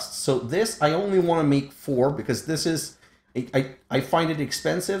diamond dust. So this I only want to make 4 because this is I find it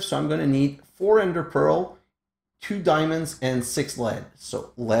expensive, so I'm going to need 4 ender pearl, 2 diamonds, and 6 lead.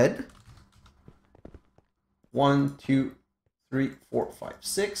 So lead. 1, 2, 3, 4, 5,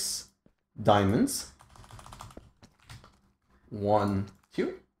 6 diamonds. 1,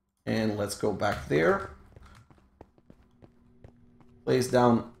 2, and let's go back there. Place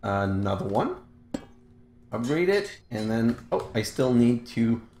down another one. Upgrade it, and then oh, I still need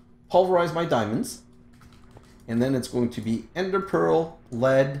to pulverize my diamonds. And then it's going to be ender pearl,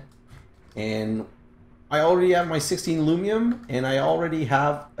 lead, and I already have my 16 lumium, and I already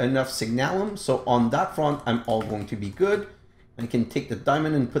have enough signalum, so on that front, I'm all going to be good. I can take the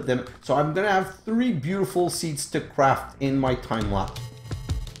diamond and put them. So I'm going to have 3 beautiful seeds to craft in my time lapse.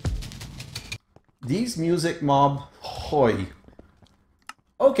 These music mob, hoy.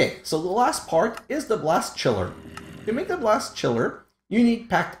 Okay, so the last part is the blast chiller. To make the blast chiller, you need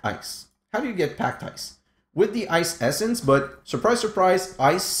packed ice. How do you get packed ice? With the ice essence, but surprise, surprise,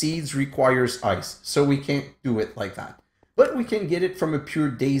 ice seeds requires ice. So we can't do it like that. But we can get it from a pure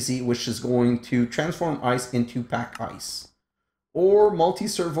daisy, which is going to transform ice into packed ice. Or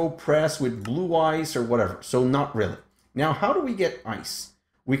multi-servo press with blue ice or whatever. So not really. Now, how do we get ice?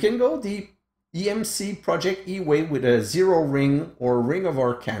 We can go the EMC ProjectE way with a 0 ring or ring of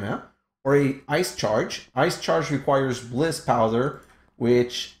Arcana or a ice charge. Ice charge requires bliss powder,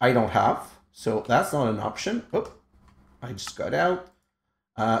 which I don't have. So that's not an option. Oh, I just got out.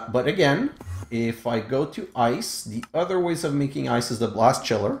 But again, if I go to ice, the other ways of making ice is the blast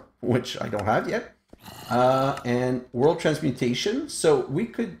chiller, which I don't have yet. And world transmutation. So we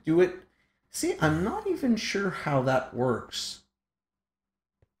could do it. See, I'm not even sure how that works.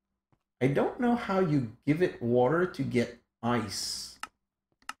 I don't know how you give it water to get ice.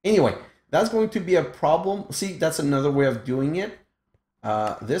 Anyway, that's going to be a problem. See, that's another way of doing it.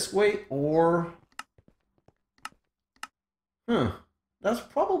 This way or... That's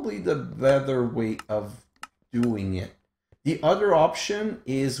probably the better way of doing it. The other option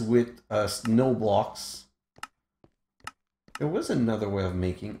is with snow blocks. There was another way of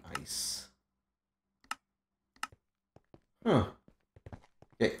making ice.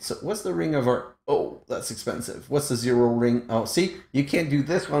 Okay, so what's the ring of our... Oh, that's expensive. What's the 0 ring? Oh, see, you can't do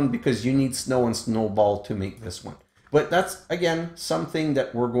this one because you need snow and snowball to make this one. But that's, again, something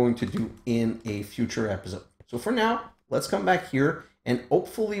that we're going to do in a future episode. So for now, let's come back here and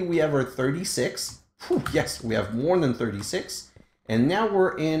hopefully we have our 36. Whew, yes, we have more than 36. And now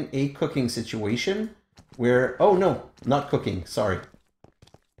we're in a cooking situation where... Oh, no, not cooking. Sorry.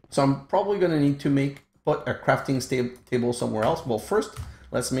 So I'm probably going to need to put a crafting table somewhere else. Well, first...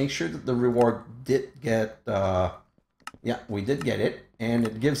 Let's make sure that the reward did get, yeah, we did get it, and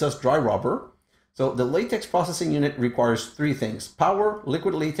it gives us dry rubber. So the latex processing unit requires 3 things: power,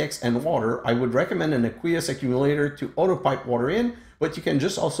 liquid latex, and water. I would recommend an aqueous accumulator to auto pipe water in, but you can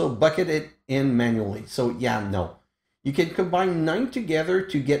just also bucket it in manually. So yeah, no. You can combine 9 together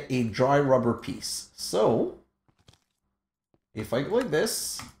to get a dry rubber piece. So if I go like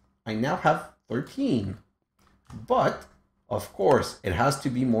this, I now have 13, but of course, it has to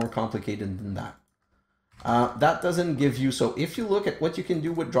be more complicated than that. That doesn't give you... So if you look at what you can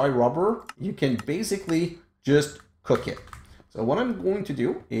do with dry rubber, you can basically just cook it. So what I'm going to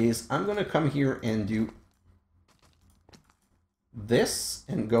do is I'm going to come here and do this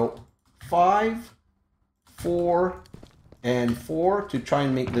and go 5, 4, and 4 to try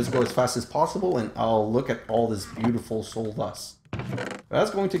and make this go as fast as possible. And I'll look at all this beautiful soul dust.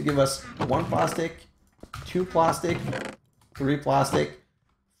 That's going to give us 1 plastic, 2 plastic, 3 plastic.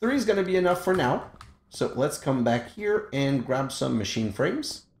 3 is going to be enough for now. So let's come back here and grab some machine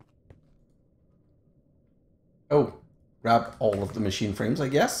frames. Oh, grab all of the machine frames, I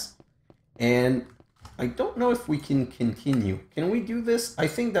guess. And I don't know if we can continue. Can we do this? I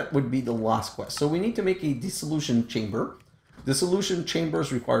think that would be the last quest. So we need to make a dissolution chamber. Dissolution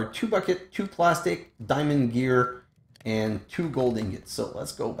chambers require 2 bucket, 2 plastic, diamond gear, and 2 gold ingots. So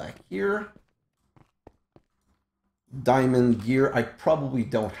let's go back here. Diamond gear, I probably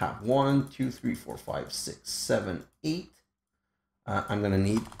don't have 1, 2, 3, 4, 5, 6, 7, 8. I'm going to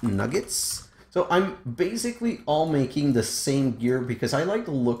need nuggets. So I'm basically all making the same gear because I like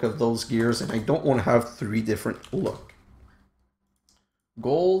the look of those gears and I don't want to have 3 different look.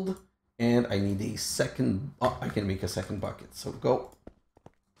 Gold, and I need a second, I can make a second bucket. So go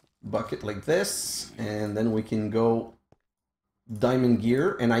bucket like this, and then we can go diamond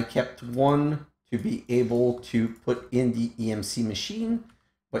gear, and I kept 1 to be able to put in the EMC machine.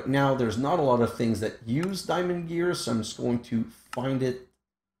 But now there's not a lot of things that use diamond gear, so I'm just going to find it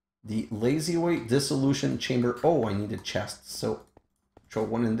the lazy way. Dissolution chamber. Oh, I need a chest. So throw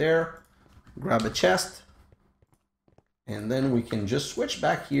 1 in there, grab a chest, and then we can just switch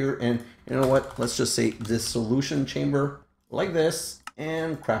back here. And you know what? Let's just say dissolution chamber like this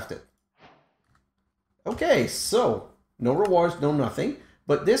and craft it. Okay, so no rewards, no nothing.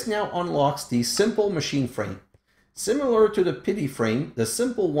 But this now unlocks the simple machine frame. Similar to the pity frame, the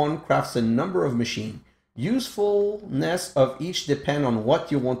simple one crafts a number of machines. Usefulness of each depend on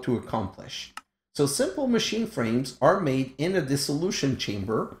what you want to accomplish. So simple machine frames are made in a dissolution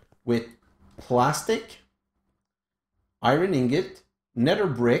chamber with plastic, iron ingot, nether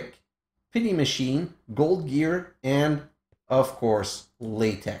brick, pity machine, gold gear, and of course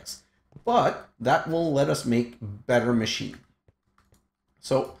latex. But that will let us make better machine.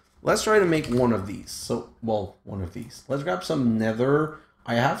 So let's try to make one of these. So, well, one of these. Let's grab some nether.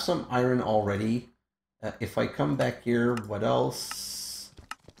 I have some iron already. If I come back here, what else?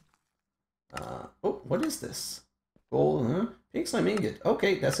 Oh, what is this? Gold, huh? Pink slime ingot.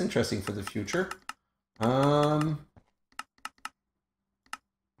 Okay, that's interesting for the future.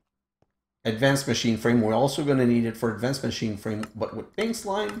 Advanced machine frame. We're also going to need it for advanced machine frame, but with pink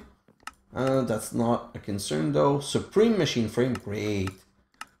slime. That's not a concern though. Supreme machine frame. Great.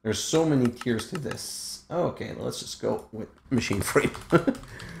 There's so many tiers to this. Okay, let's just go with machine frame.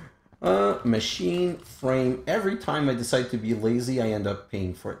 Machine frame. Every time I decide to be lazy, I end up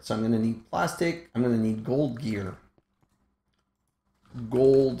paying for it. So I'm going to need plastic. I'm going to need gold gear.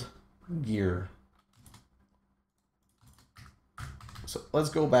 Gold gear. So let's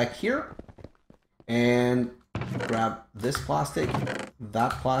go back here and grab this plastic,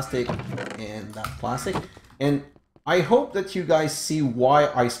 that plastic, and that plastic. And I hope that you guys see why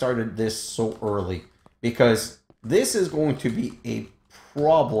I started this so early, because this is going to be a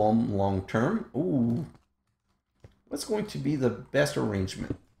problem long term. Ooh, what's going to be the best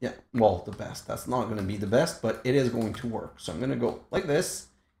arrangement? Yeah, well, the best. That's not going to be the best, but it is going to work. So I'm going to go like this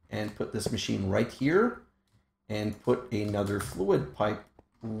and put this machine right here and put another fluid pipe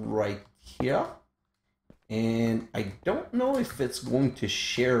right here. And I don't know if it's going to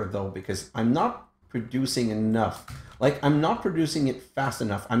share though, because I'm not producing enough. Like, I'm not producing it fast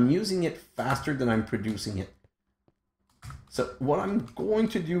enough. I'm using it faster than I'm producing it. So what I'm going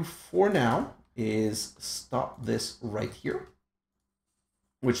to do for now is stop this right here,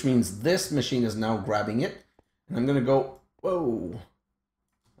 which means this machine is now grabbing it. And I'm going to go, whoa.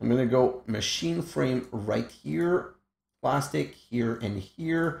 I'm going to go machine frame right here, plastic here and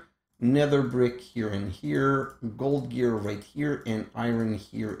here, nether brick here and here, gold gear right here, and iron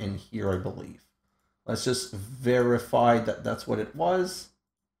here and here, I believe. Let's just verify that that's what it was.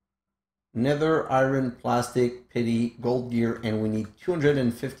 Nether, iron, plastic, pity, gold gear, and we need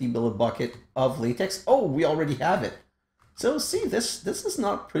 250 billet bucket of latex. Oh, we already have it. So see, this is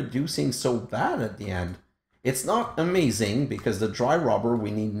not producing so bad at the end. It's not amazing because the dry rubber, we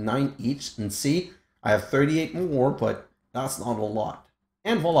need 9 each. And see, I have 38 more, but that's not a lot.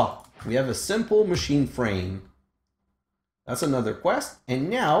 And voila, we have a simple machine frame. That's another quest. And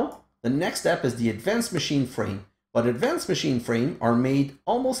now the next step is the advanced machine frame. But advanced machine frame are made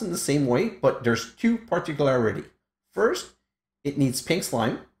almost in the same way, but there's two particularities. First, it needs pink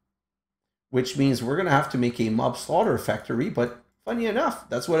slime, which means we're going to have to make a mob slaughter factory, but funny enough,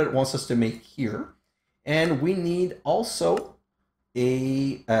 that's what it wants us to make here. And we need also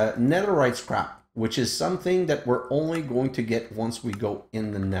a netherite scrap, which is something that we're only going to get once we go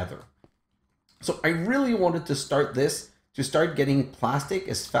in the nether. So I really wanted to start this, to start getting plastic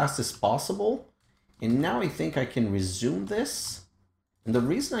as fast as possible. And now I think I can resume this. And the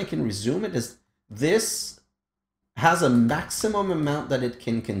reason I can resume it is this has a maximum amount that it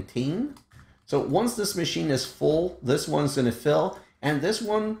can contain. So once this machine is full, this one's going to fill. And this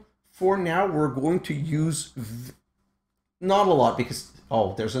one, for now, we're going to use not a lot because,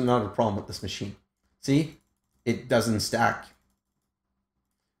 oh, there's another problem with this machine. See, it doesn't stack.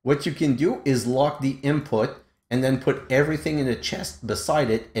 What you can do is lock the input and then put everything in a chest beside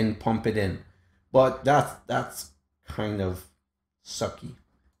it and pump it in. But that's kind of sucky.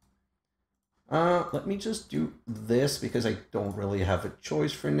 Let me just do this because I don't really have a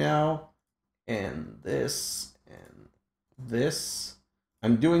choice for now. And this and this.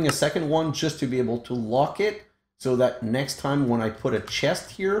 I'm doing a second one just to be able to lock it so that next time when I put a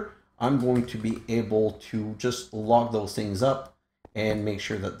chest here, I'm going to be able to just lock those things up and make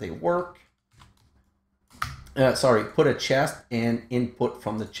sure that they work. Sorry, put a chest and input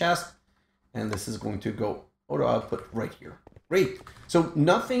from the chest. And this is going to go auto output right here. Great. So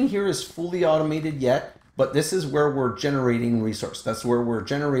nothing here is fully automated yet, but this is where we're generating resource. That's where we're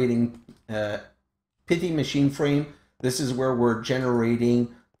generating pity machine frame. This is where we're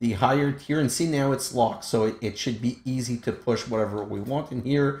generating the higher tier. And see, now it's locked. So it should be easy to push whatever we want in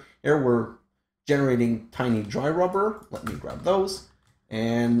here. Here we're generating tiny dry rubber. Let me grab those.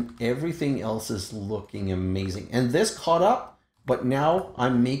 And everything else is looking amazing. And this caught up. But now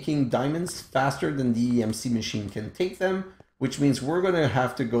I'm making diamonds faster than the EMC machine can take them, which means we're going to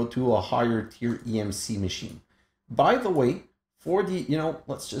have to go to a higher tier EMC machine. By the way, for the,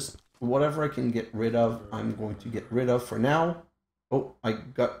 let's just, whatever I can get rid of, I'm going to get rid of for now. Oh, I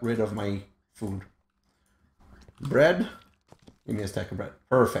got rid of my food. Bread. Give me a stack of bread.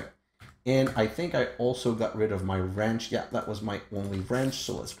 Perfect. And I think I also got rid of my wrench. Yeah, that was my only wrench.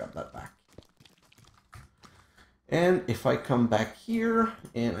 So let's grab that back. And if I come back here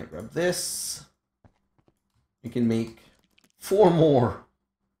and I grab this, we can make 4 more.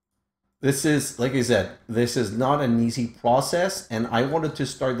 This is, like I said, this is not an easy process, and I wanted to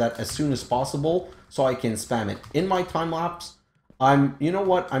start that as soon as possible so I can spam it. In my time lapse, you know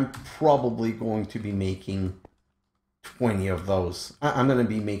what, I'm probably going to be making 20 of those. I'm going to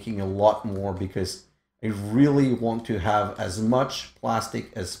be making a lot more because I really want to have as much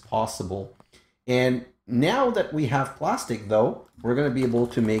plastic as possible. And now that we have plastic, though, we're going to be able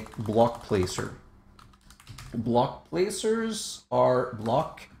to make block placer. Block placer are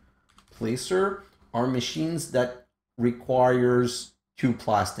machines that requires 2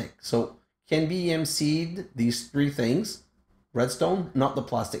 plastic. So can be Seed, these 3 things, redstone, not the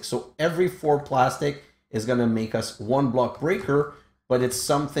plastic. So every 4 plastic is going to make us 1 block breaker, but it's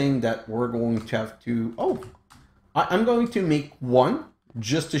something that we're going to have to, I'm going to make 1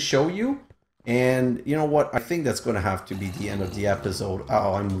 just to show you. And you know what? I think that's going to have to be the end of the episode.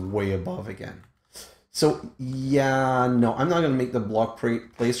 Oh, I'm way above again. So yeah, no, I'm not going to make the block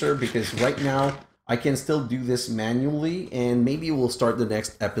placer because right now I can still do this manually, and maybe we'll start the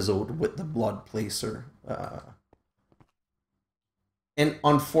next episode with the blood placer. And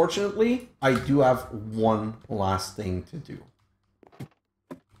unfortunately, I do have one last thing to do.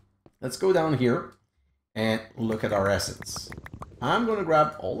 Let's go down here and look at our essence. I'm going to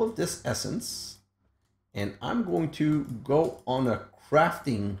grab all of this essence and I'm going to go on a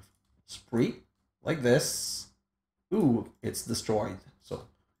crafting spree like this. Ooh, it's destroyed. So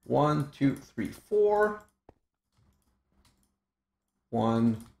 1, 2, 3, 4.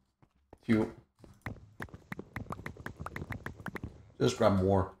 1, 2. Just grab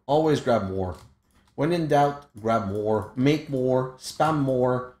more. Always grab more. When in doubt, grab more, make more, spam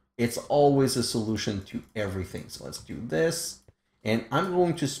more. It's always a solution to everything. So let's do this. And I'm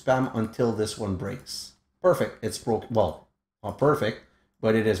going to spam until this one breaks. Perfect. It's broken. Well, not perfect,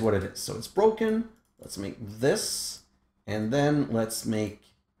 but it is what it is. So it's broken. Let's make this. And then let's make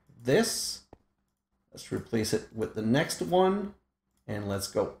this. Let's replace it with the next one. And let's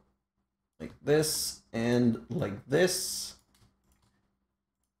go like this and like this.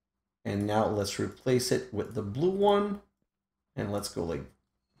 And now let's replace it with the blue one. And let's go like,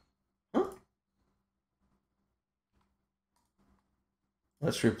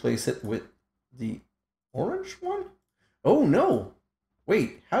 let's replace it with the orange one. Oh no,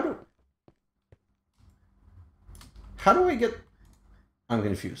 wait, how do I get, I'm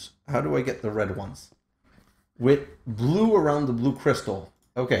confused. How do I get the red ones? With blue around the blue crystal.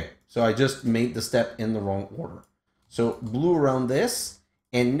 Okay, so I just made the step in the wrong order. So blue around this.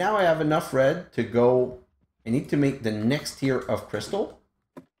 And now I have enough red to go. I need to make the next tier of crystal.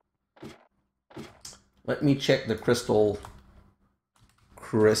 Let me check the crystal.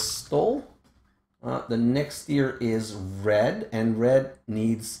 The next tier is red, and red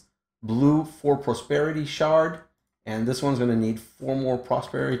needs blue for prosperity shard. And this one's going to need 4 more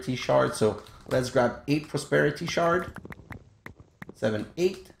prosperity shards. So let's grab 8 prosperity shard. 7,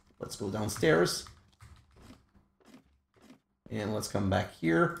 8. Let's go downstairs. And let's come back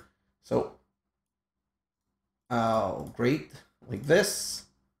here. So, oh, great. Like this.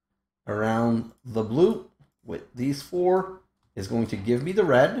 Around the blue with these 4 is going to give me the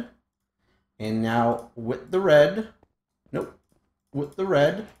red. And now with the red, with the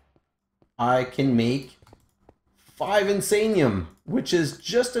red, I can make 5 insanium, which is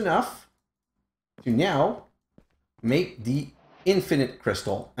just enough to now make the infinite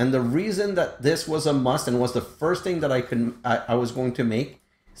crystal. And the reason that this was a must and was the first thing that I was going to make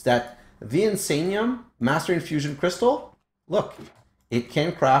is that the insanium master infusion crystal, look, it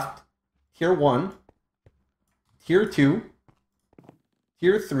can craft tier 1, tier 2,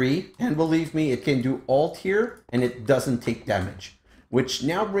 tier 3, and believe me, it can do all tier and it doesn't take damage. Which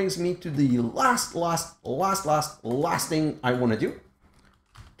now brings me to the last thing I want to do.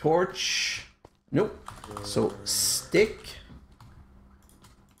 Torch, nope. So stick,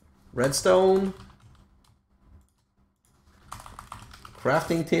 redstone,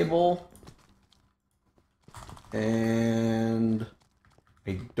 crafting table, and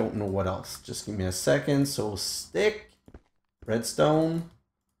I don't know what else. Just give me a second. So stick, redstone,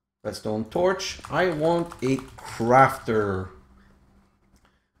 redstone torch. I want a crafter.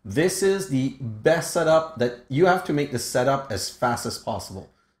 This is the best setup that you have to make the setup as fast as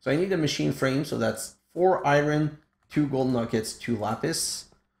possible. So I need a machine frame. So that's 4 iron, 2 gold nuggets, 2 lapis.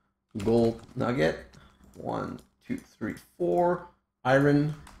 Gold nugget, 1, 2, 3, 4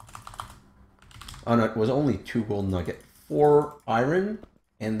 iron. Oh no, it was only 2 gold nugget, 4 iron,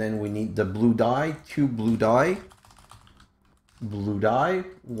 and then we need the blue dye, 2 blue dye,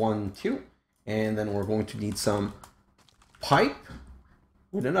 1, 2, and then we're going to need some pipe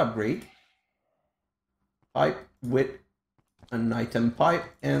with an upgrade, pipe with an item pipe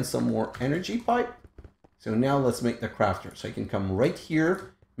and some more energy pipe. So now let's make the crafter. So I can come right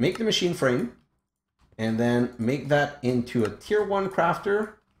here, make the machine frame, and then make that into a tier 1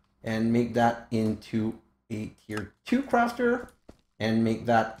 crafter, and make that into a tier 2 crafter, and make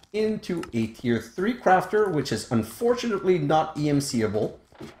that into a tier 3 crafter, which is unfortunately not EMCable.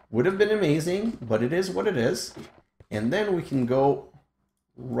 Would have been amazing, but it is what it is. And then we can go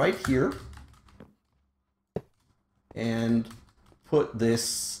right here and put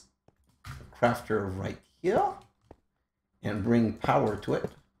this crafter right here and bring power to it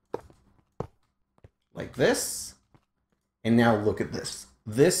like this. And now look at this.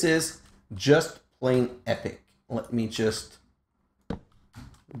 This is just plain epic. Let me just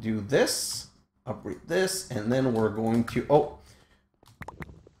do this, upgrade this, and then we're going to, oh,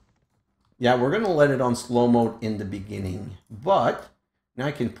 yeah, we're going to let it on slow mode in the beginning, but now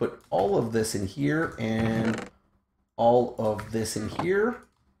I can put all of this in here and all of this in here,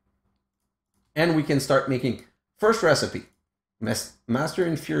 and we can start making first recipe. Master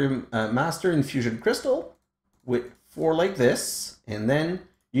Infusion Crystal with 4 like this, and then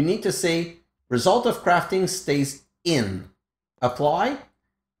you need to say result of crafting stays in, apply,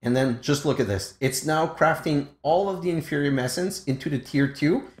 and then just look at this. It's now crafting all of the Inferium Essence into the tier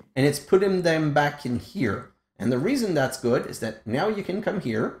 2, and it's putting them back in here. And the reason that's good is that now you can come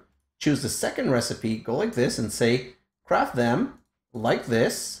here, choose the second recipe, go like this, and say craft them like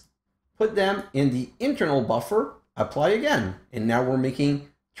this, put them in the internal buffer, apply again, and now we're making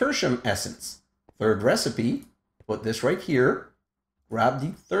tertium essence. Third recipe, put this right here, grab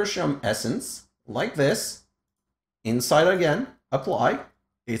the tertium essence like this, inside again, apply,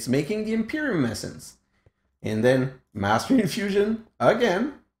 it's making the Imperium essence. And then Master Infusion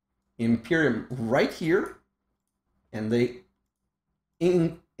again, Imperium right here, and the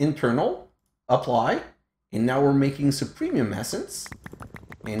internal, apply, and now we're making Supremium essence.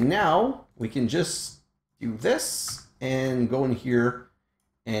 And now we can just do this and go in here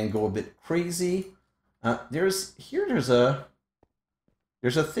and go a bit crazy. There's a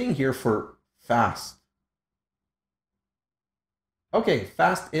thing here for fast. Okay,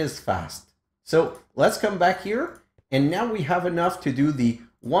 fast is fast. So let's come back here, and now we have enough to do the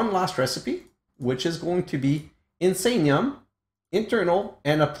one last recipe, which is going to be Insanium, internal,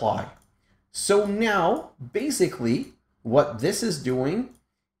 and apply. So now, basically, what this is doing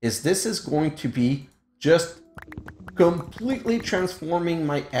is this is going to be just completely transforming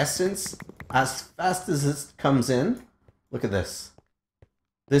my essence as fast as it comes in. Look at this.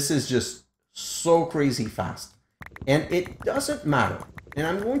 This is just so crazy fast. And it doesn't matter. And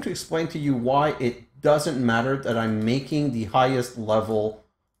I'm going to explain to you why it doesn't matter that I'm making the highest level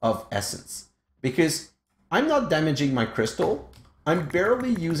of essence. Because I'm not damaging my crystal. I'm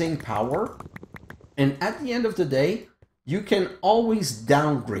barely using power. And at the end of the day, you can always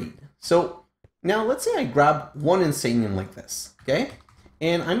downgrade. So now let's say I grab one Insanium like this, okay?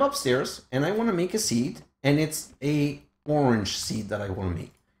 And I'm upstairs and I want to make a seed, and it's a orange seed that I want to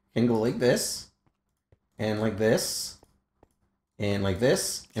make. Can go like this, and like this, and like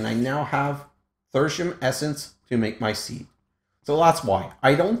this, and I now have tertium essence to make my seed. So that's why.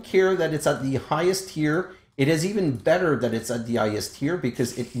 I don't care that it's at the highest tier. It is even better that it's at the highest tier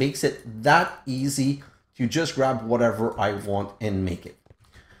because it makes it that easy to just grab whatever I want and make it.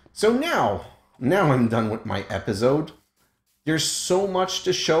 So now I'm done with my episode. There's so much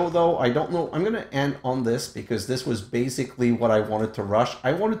to show though. I don't know. I'm going to end on this because this was basically what I wanted to rush.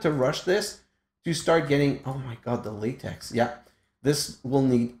 I wanted to rush this to start getting, oh my God, the latex. Yeah, this will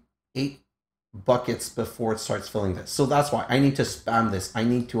need 8 buckets before it starts filling this. So that's why I need to spam this. I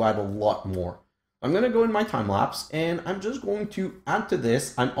need to add a lot more. I'm going to go in my time lapse and I'm just going to add to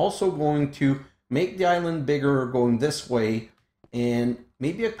this. I'm also going to make the island bigger going this way and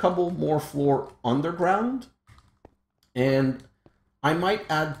maybe a couple more floor underground. And I might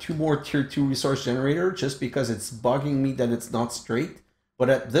add 2 more tier 2 resource generator just because it's bugging me that it's not straight. But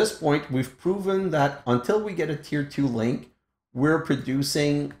at this point, we've proven that until we get a tier 2 link, we're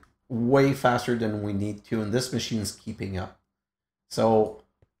producing way faster than we need to, and this machine's keeping up. So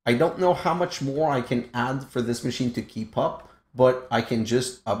I don't know how much more I can add for this machine to keep up, but I can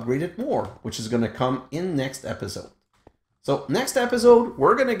just upgrade it more, which is going to come in next episode. So next episode,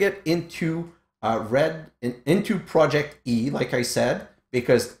 we're going to get into into ProjectE, like I said,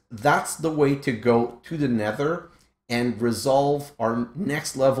 because that's the way to go to the Nether and resolve our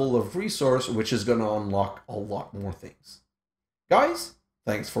next level of resource, which is going to unlock a lot more things. Guys,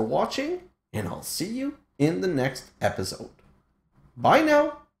 thanks for watching, and I'll see you in the next episode. Bye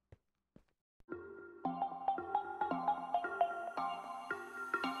now!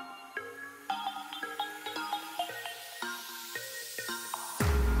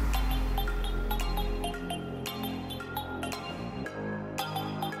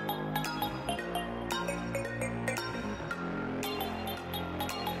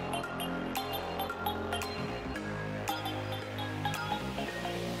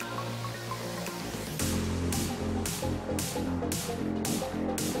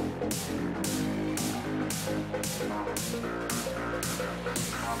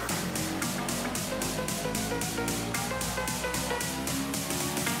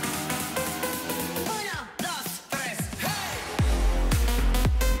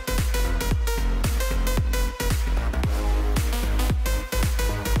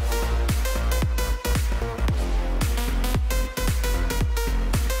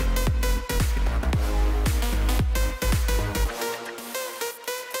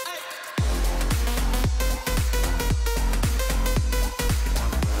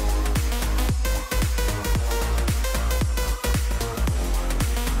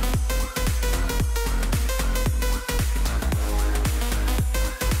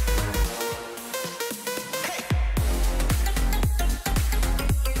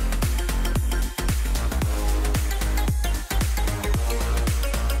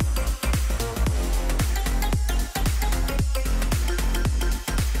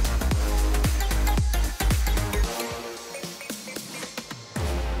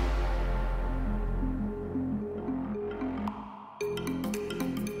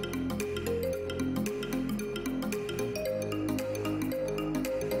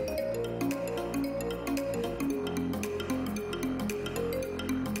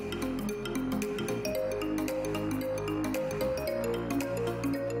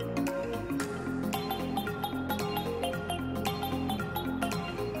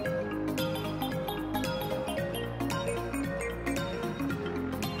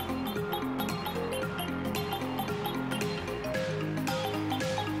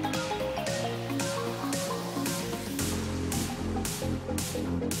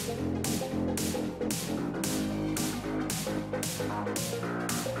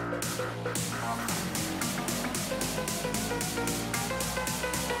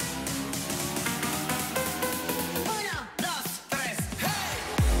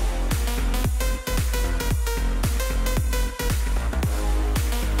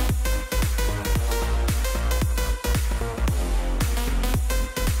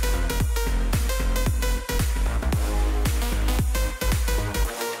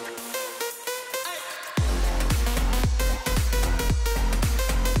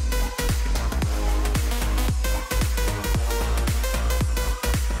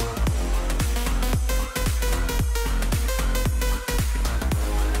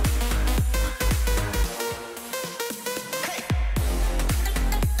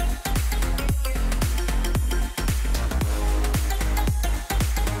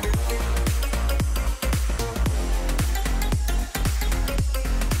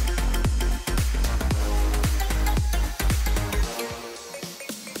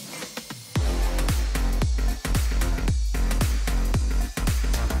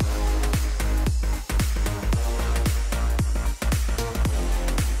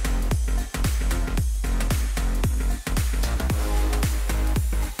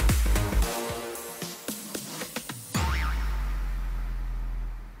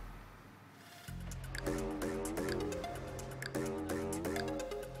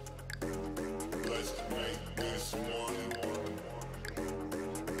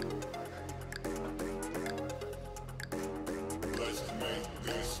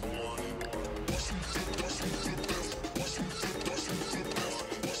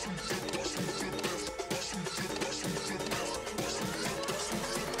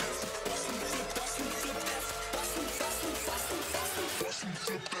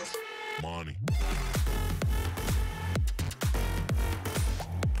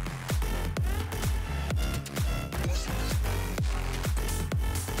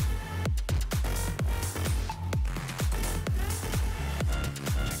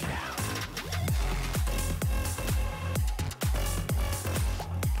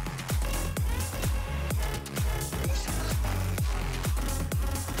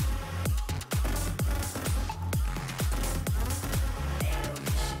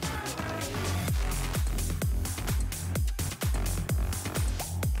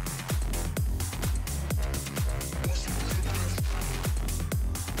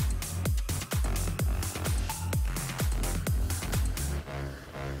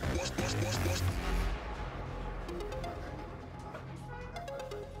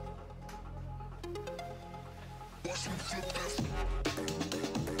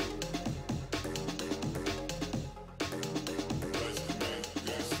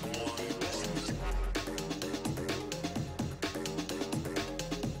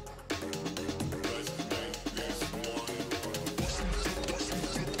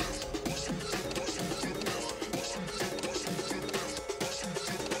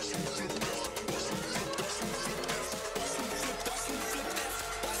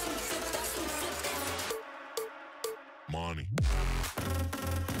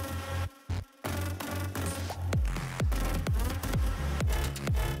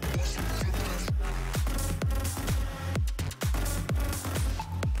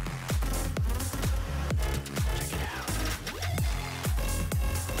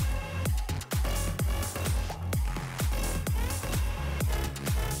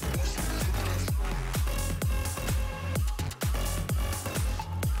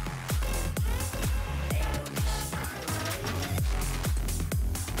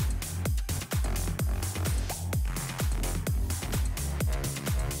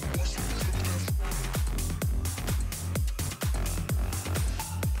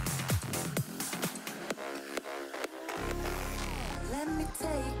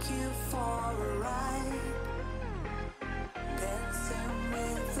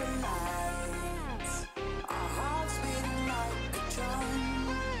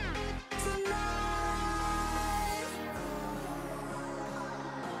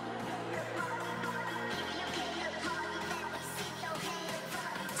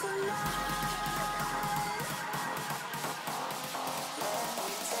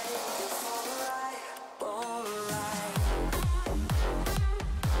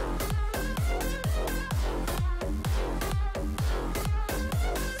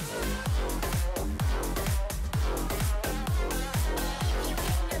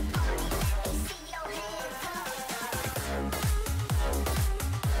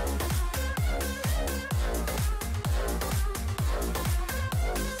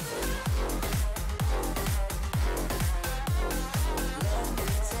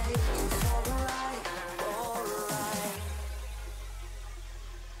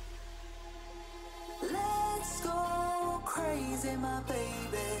 Visit my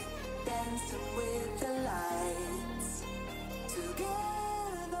baby, dance to